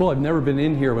pretty cool. I've never been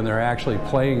in here when they're actually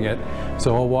playing it,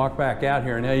 so I'll walk back out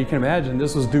here. Now you can imagine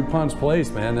this was DuPont's place,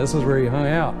 man. This is where he hung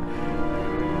out.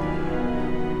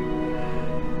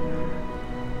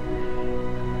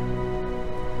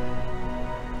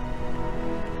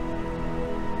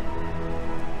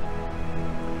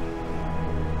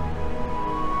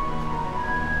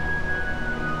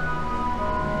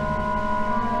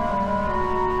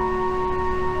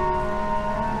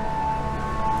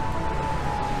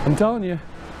 I'm telling you,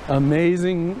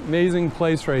 amazing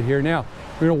place right here. Now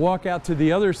we're gonna walk out to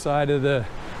the other side of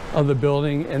the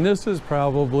building, and this is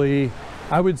probably,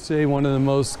 I would say, one of the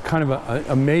most kind of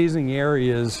amazing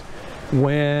areas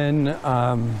when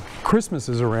Christmas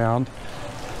is around.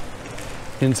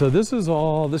 And so this is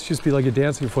all, this used to be like a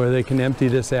dancing floor. They can empty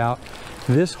this out.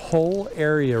 This whole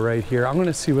area right here, I'm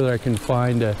gonna see whether I can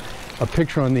find a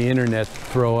picture on the internet to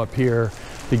throw up here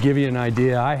to give you an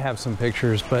idea. I have some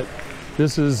pictures, but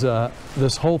this is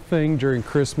this whole thing during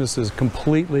Christmas is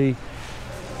completely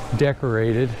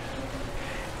decorated,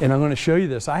 and I'm going to show you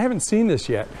this. I haven't seen this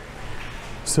yet.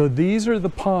 So these are the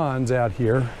ponds out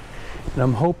here, and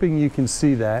I'm hoping you can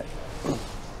see that.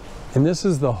 And this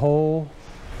is the whole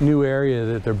new area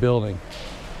that they're building.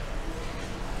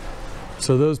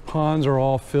 So those ponds are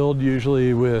all filled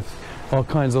usually with all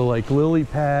kinds of like lily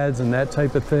pads and that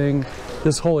type of thing.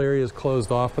 This whole area is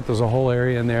closed off, but there's a whole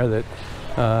area in there that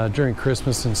during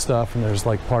Christmas and stuff, and there's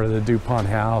like part of the DuPont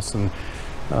house and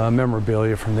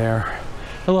memorabilia from there.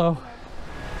 Hello.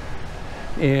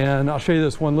 And I'll show you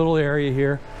this one little area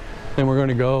here, then we're going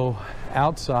to go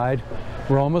outside.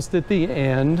 We're almost at the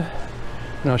end,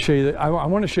 and I'll show you I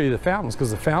want to show you the fountains,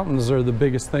 because the fountains are the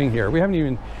biggest thing here. We haven't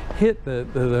even hit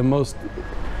the most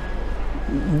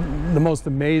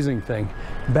amazing thing.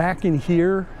 Back in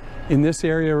here in this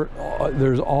area,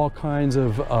 there's all kinds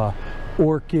of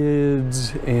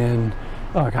orchids and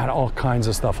oh god, all kinds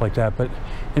of stuff like that. But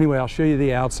anyway, I'll show you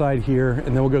the outside here,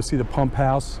 and then we'll go see the pump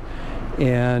house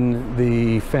and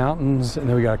the fountains, and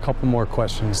then we got a couple more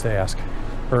questions to ask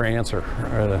or answer,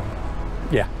 or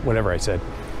yeah, whatever I said.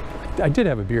 I did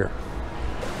have a beer.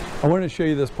 I wanted to show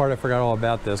you this part. I forgot all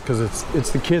about this because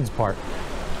it's the kids part.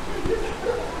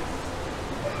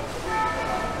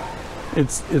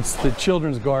 It's the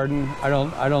children's garden. I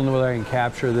don't know whether I can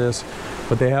capture this,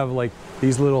 but they have like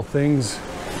these little things,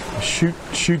 shoot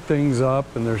things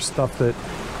up, and there's stuff that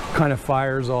kind of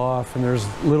fires off, and there's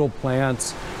little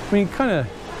plants. I mean, kind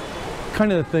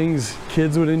of things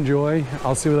kids would enjoy.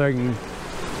 I'll see whether I can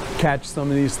catch some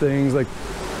of these things. Like,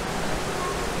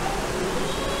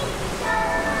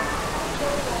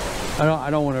 I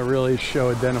don't want to really show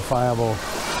identifiable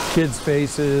kids'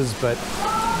 faces, but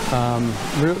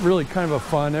really kind of a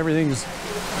fun. Everything's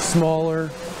smaller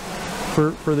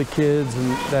for the kids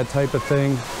and that type of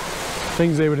thing.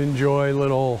 Things they would enjoy,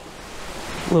 little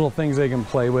things they can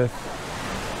play with.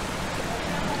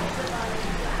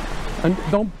 And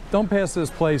don't pass this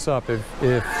place up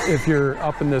if you're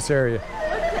up in this area.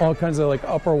 all kinds of like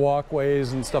upper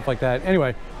walkways and stuff like that.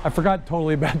 Anyway, I forgot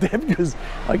totally about that because,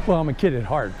 like, well, I'm a kid at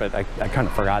heart, but I kind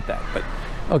of forgot that. But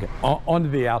okay, on to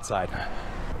the outside.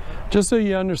 Just so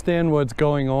you understand what's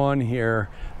going on here,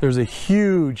 there's a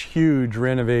huge, huge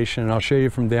renovation. I'll show you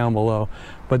from down below.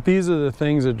 But these are the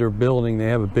things that they're building. They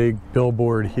have a big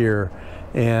billboard here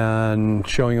and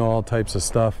showing all types of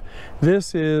stuff.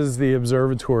 This is the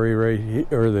observatory right here,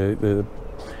 or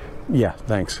yeah,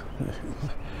 thanks.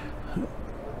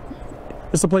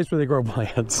 It's the place where they grow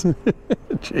plants.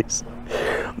 Jeez.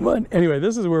 But anyway,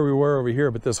 this is where we were over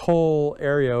here, but this whole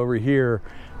area over here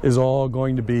is all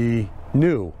going to be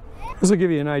new. This will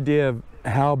give you an idea of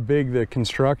how big the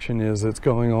construction is that's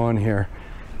going on here.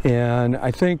 And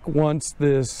I think once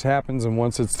this happens and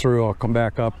once it's through, I'll come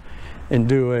back up and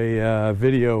do a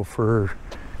video for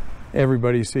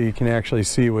everybody so you can actually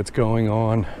see what's going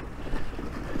on.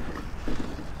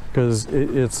 Because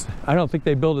I don't think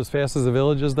they build as fast as the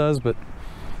Villages does, but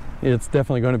it's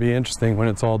definitely going to be interesting when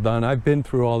it's all done. I've been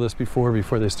through all this before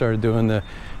they started doing the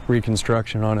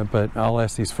reconstruction on it, but I'll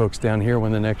ask these folks down here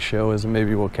when the next show is and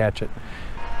maybe we'll catch it.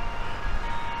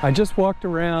 I just walked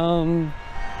around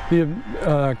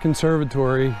the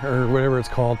conservatory, or whatever it's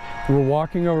called. We're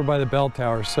walking over by the bell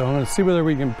tower, so I'm going to see whether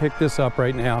we can pick this up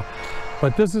right now.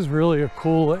 But this is really a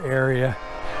cool area,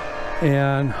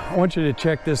 and I want you to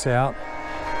check this out.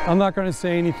 I'm not going to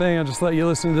say anything, I'll just let you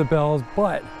listen to the bells,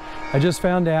 but I just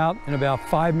found out in about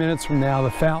 5 minutes from now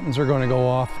the fountains are going to go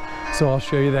off, so I'll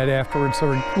show you that afterwards.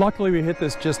 So luckily we hit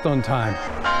this just on time.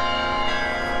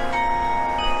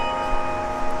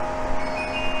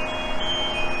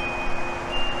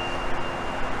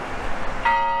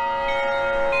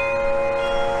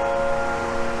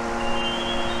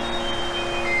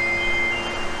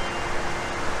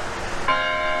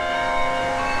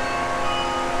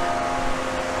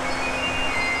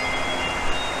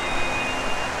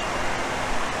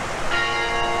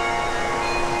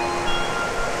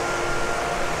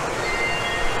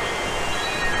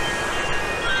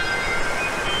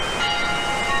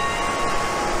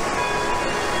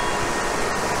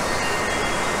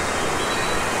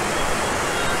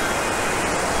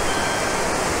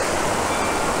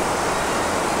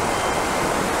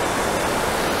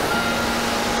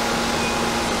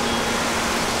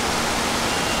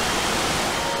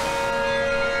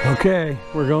 Okay,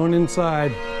 we're going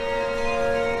inside.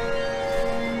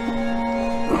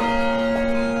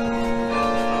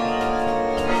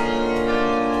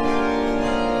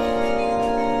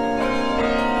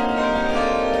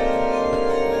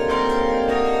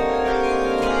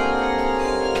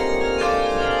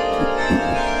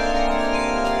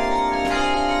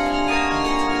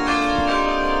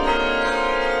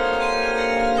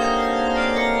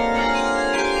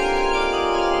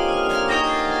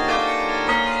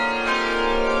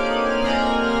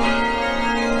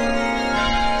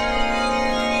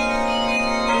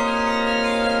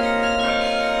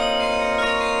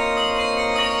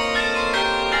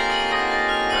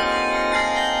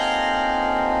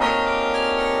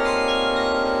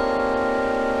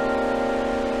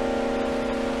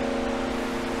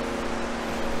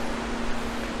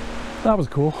 That was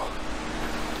cool.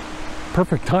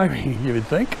 Perfect timing, you would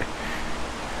think.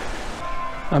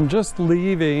 I'm just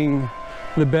leaving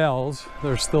the bells.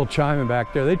 They're still chiming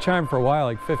back there. They chime for a while,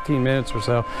 like 15 minutes or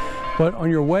so. But on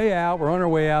your way out, we're on our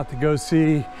way out to go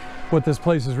see what this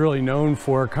place is really known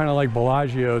for, kind of like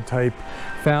Bellagio type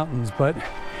fountains. But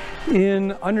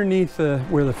underneath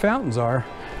where the fountains are,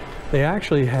 they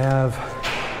actually have,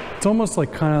 it's almost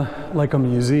like kind of like a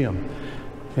museum.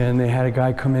 And they had a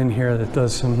guy come in here that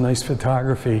does some nice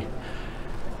photography.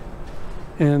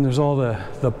 And there's all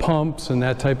the pumps and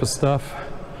that type of stuff.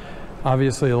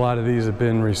 Obviously a lot of these have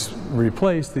been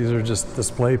replaced. These are just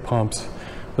display pumps,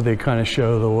 but they kind of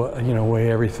show the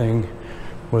way everything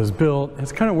was built.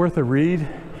 It's kind of worth a read.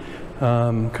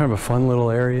 Kind of a fun little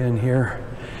area in here.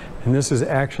 And this is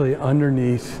actually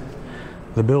underneath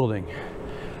the building.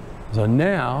 So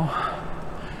now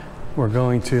we're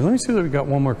going to, let me see if we've got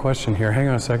one more question here. Hang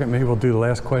on a second, maybe we'll do the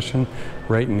last question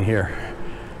right in here.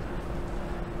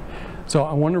 So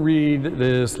I want to read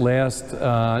this last,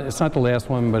 it's not the last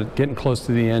one, but getting close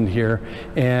to the end here.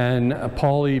 And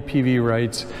Paulie PV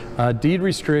writes, deed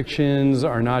restrictions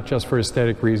are not just for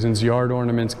aesthetic reasons. Yard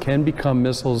ornaments can become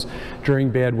missiles during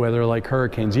bad weather like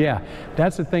hurricanes. Yeah,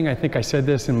 that's the thing. I think I said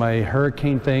this in my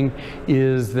hurricane thing,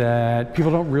 is that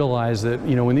people don't realize that,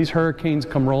 when these hurricanes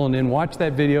come rolling in, watch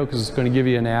that video because it's going to give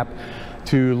you an app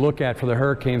to look at for the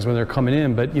hurricanes when they're coming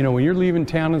in. But you know, when you're leaving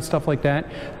town and stuff like that,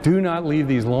 do not leave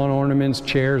these lawn ornaments,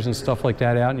 chairs and stuff like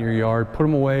that out in your yard. Put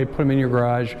them away, put them in your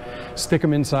garage, stick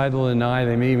them inside the lanai.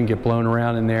 They may even get blown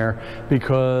around in there,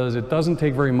 because it doesn't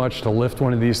take very much to lift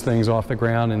one of these things off the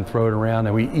ground and throw it around,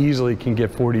 and we easily can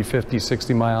get 40, 50,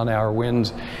 60 mile an hour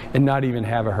winds and not even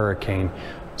have a hurricane.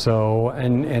 So,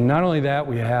 and not only that,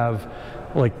 we have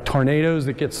like tornadoes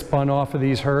that get spun off of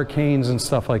these hurricanes and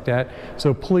stuff like that.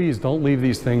 So please don't leave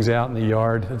these things out in the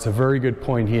yard. It's a very good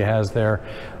point he has there.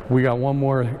 We got one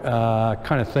more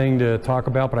kind of thing to talk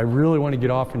about, but I really want to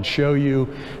get off and show you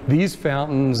these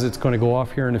fountains. It's going to go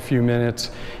off here in a few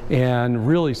minutes, and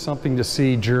really something to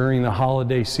see during the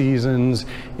holiday seasons.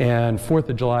 And 4th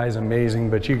of July is amazing,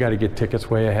 but you got to get tickets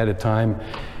way ahead of time.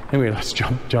 Anyway, let's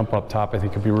jump up top. I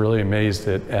think you'll be really amazed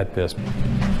at this.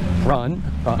 Run,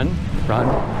 run, run.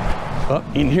 Oh,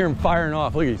 you can hear them firing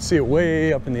off. Look, you see it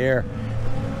way up in the air.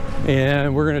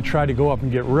 And we're going to try to go up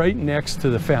and get right next to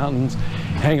the fountains.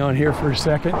 Hang on here for a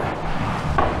second.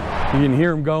 You can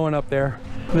hear them going up there.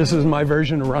 This is my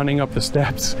version of running up the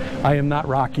steps. I am not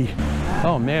Rocky.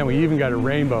 Oh man, we even got a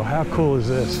rainbow. How cool is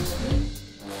this?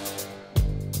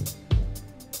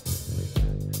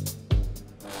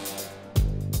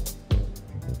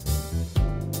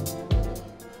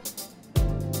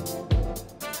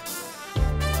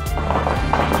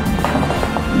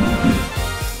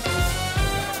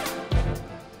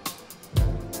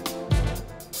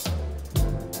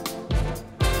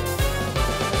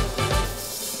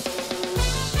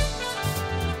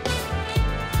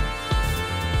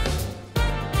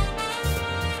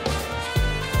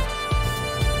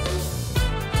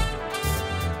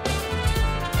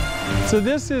 So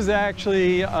this is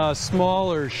actually a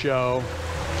smaller show,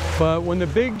 but when the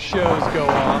big shows go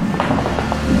off,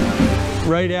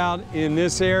 right out in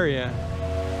this area,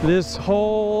 this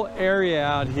whole area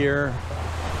out here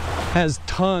has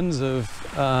tons of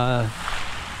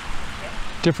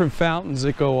different fountains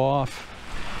that go off.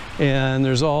 And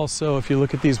there's also, if you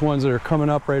look at these ones that are coming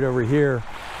up right over here,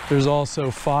 there's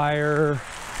also fire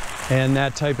and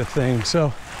that type of thing.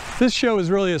 So this show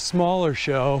is really a smaller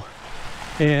show.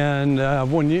 And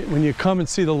when you come and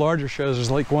see the larger shows, there's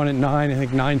like one at 9, I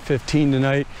think 9:15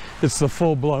 tonight. It's the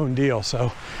full-blown deal.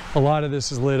 So a lot of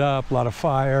this is lit up, a lot of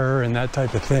fire and that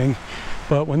type of thing.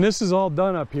 But when this is all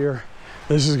done up here,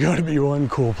 this is going to be one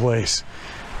cool place.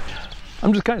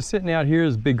 I'm just kind of sitting out here,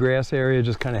 this big grass area,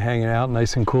 just kind of hanging out,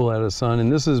 nice and cool out of the sun.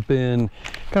 And this has been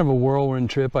kind of a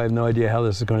whirlwind trip. I have no idea how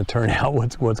this is going to turn out,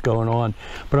 what's going on.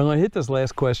 But I'm going to hit this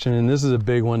last question, and this is a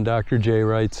big one. Dr. J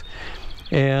writes,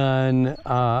 and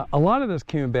a lot of this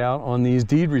came about on these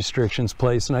deed restrictions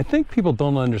placed, and I think people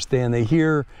don't understand. They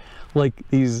hear like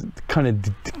these kind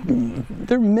of,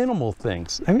 they're minimal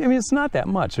things. I mean, it's not that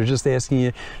much. They're just asking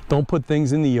you, don't put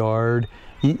things in the yard.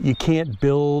 You can't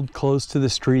build close to the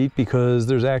street because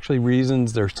there's actually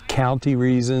reasons, there's county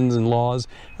reasons and laws.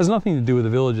 It has nothing to do with the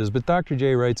villages. But Dr.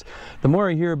 J writes, the more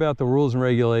I hear about the rules and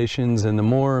regulations and the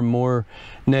more and more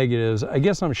negatives, I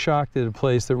guess I'm shocked at a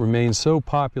place that remains so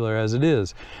popular as it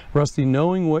is. Rusty,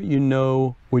 knowing what you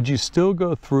know, would you still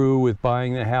go through with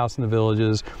buying the house in the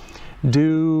villages?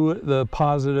 Do the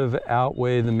positive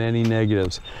outweigh the many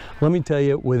negatives? Let me tell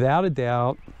you, without a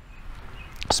doubt,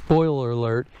 spoiler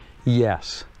alert,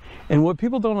 yes. And what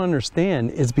people don't understand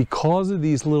is because of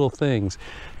these little things,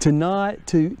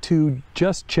 to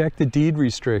just check the deed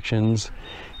restrictions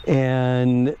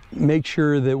and make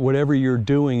sure that whatever you're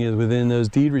doing is within those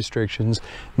deed restrictions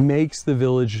makes the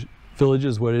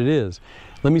villages what it is.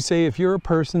 Let me say, if you're a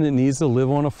person that needs to live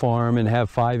on a farm and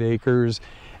have 5 acres,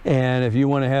 and if you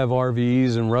want to have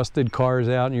RVs and rusted cars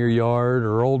out in your yard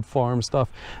or old farm stuff,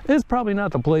 it's probably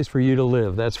not the place for you to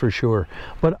live, that's for sure.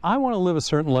 But I want to live a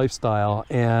certain lifestyle,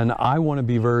 and I want to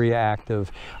be very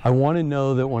active. I want to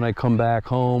know that when I come back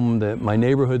home that my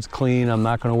neighborhood's clean. I'm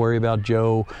not going to worry about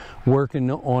Joe working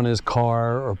on his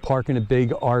car or parking a big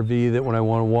RV that when I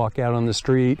want to walk out on the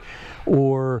street,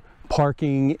 or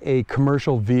parking a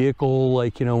commercial vehicle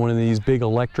like, you know, one of these big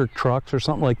electric trucks or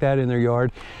something like that in their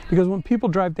yard. Because when people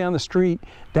drive down the street,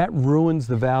 that ruins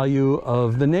the value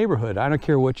of the neighborhood. I don't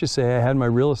care what you say. I had my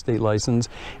real estate license,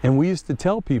 and we used to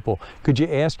tell people, could you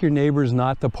ask your neighbors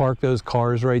not to park those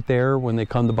cars right there when they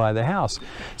come to buy the house?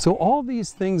 So all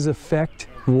these things affect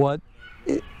what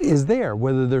is there,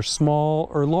 whether they're small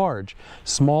or large.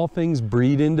 Small things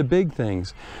breed into big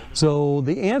things. So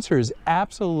the answer is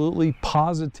absolutely,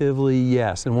 positively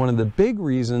yes. And one of the big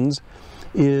reasons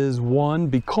is, one,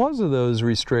 because of those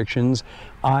restrictions,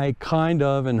 I kind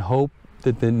of and hope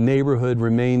that the neighborhood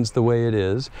remains the way it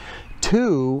is.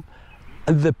 2,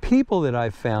 the people that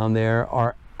I've found there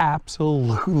are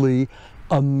absolutely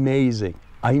amazing.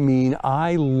 I mean,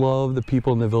 I love the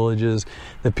people in the villages.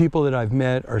 The people that I've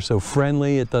met are so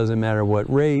friendly. It doesn't matter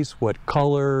what race, what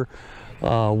color,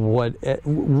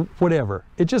 whatever.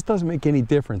 It just doesn't make any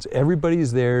difference.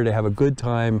 Everybody's there to have a good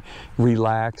time,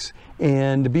 relax,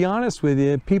 and to be honest with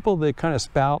you, people that kind of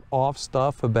spout off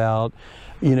stuff about,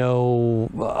 you know,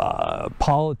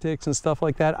 politics and stuff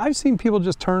like that, I've seen people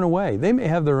just turn away. They may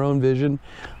have their own vision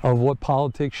of what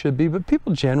politics should be, but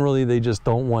people generally, they just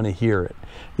don't want to hear it.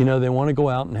 You know, they want to go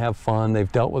out and have fun.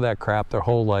 They've dealt with that crap their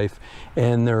whole life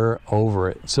and they're over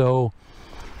it. So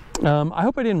I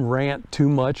hope I didn't rant too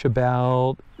much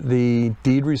about the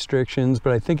deed restrictions,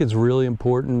 but I think it's really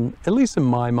important, at least in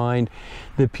my mind,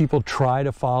 that people try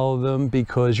to follow them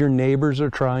because your neighbors are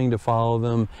trying to follow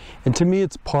them. And to me,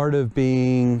 it's part of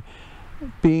being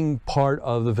part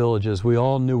of the villages. We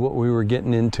all knew what we were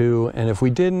getting into, and if we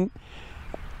didn't,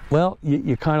 well,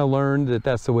 you kind of learned that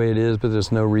that's the way it is, but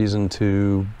there's no reason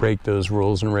to break those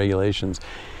rules and regulations.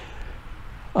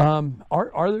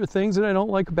 Are there things that I don't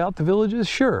like about the villages?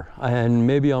 Sure, and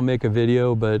maybe I'll make a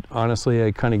video, but honestly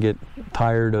I kind of get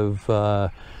tired of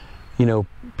you know,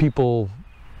 people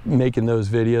making those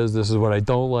videos. This is what I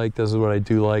don't like, this is what I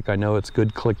do like. I know it's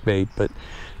good clickbait, but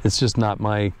it's just not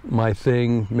my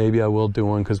thing. Maybe I will do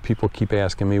one because people keep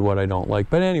asking me what I don't like.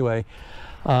 But anyway,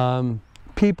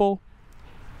 people,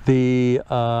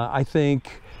 I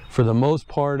think for the most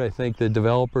part, I think the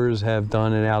developers have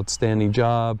done an outstanding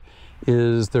job.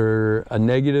 Is there a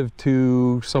negative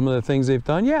to some of the things they've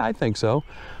done? Yeah, I think so.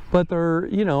 But they're,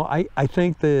 you know, I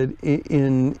think that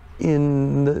in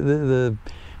the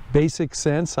basic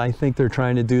sense, I think they're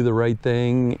trying to do the right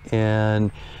thing, and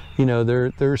you know,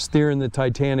 they're steering the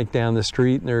Titanic down the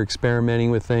street and they're experimenting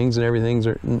with things, and everything's,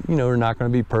 you know, are not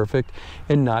going to be perfect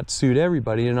and not suit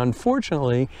everybody. And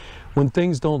unfortunately, when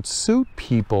things don't suit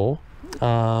people,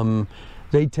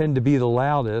 they tend to be the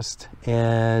loudest,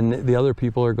 and the other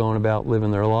people are going about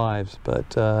living their lives.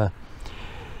 But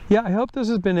yeah, I hope this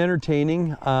has been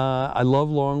entertaining. I love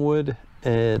Longwood.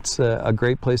 It's a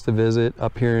great place to visit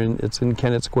up here. It's in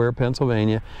Kennett Square,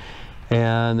 Pennsylvania,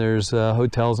 and there's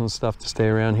hotels and stuff to stay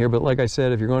around here. But like I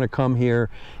said, if you're going to come here,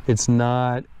 it's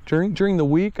not during the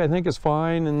week. I think it's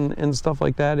fine and stuff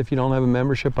like that. If you don't have a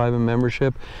membership, I have a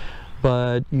membership.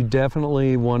 But you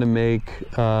definitely want to make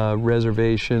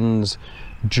reservations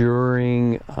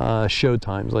during show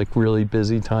times, like really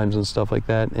busy times and stuff like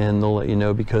that, and they'll let you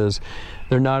know, because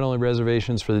they're not only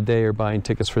reservations for the day or buying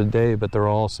tickets for the day, but they're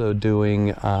also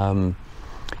doing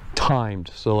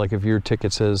timed. So like if your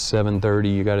ticket says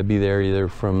 7:30, you got to be there either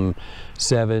from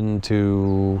 7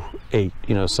 to 8,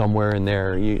 you know, somewhere in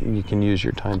there. You can use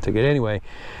your time ticket. Anyway,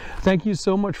 thank you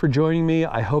so much for joining me.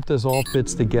 I hope this all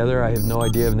fits together. I have no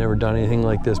idea. I've never done anything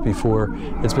like this before.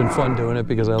 It's been fun doing it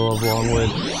because I love Longwood.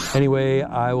 Anyway,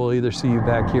 I will either see you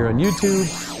back here on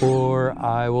YouTube or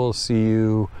I will see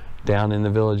you down in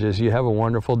the villages. You have a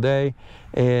wonderful day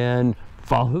and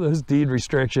follow those deed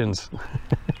restrictions.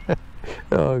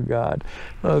 Oh God,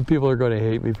 people are going to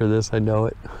hate me for this. I know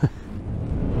it.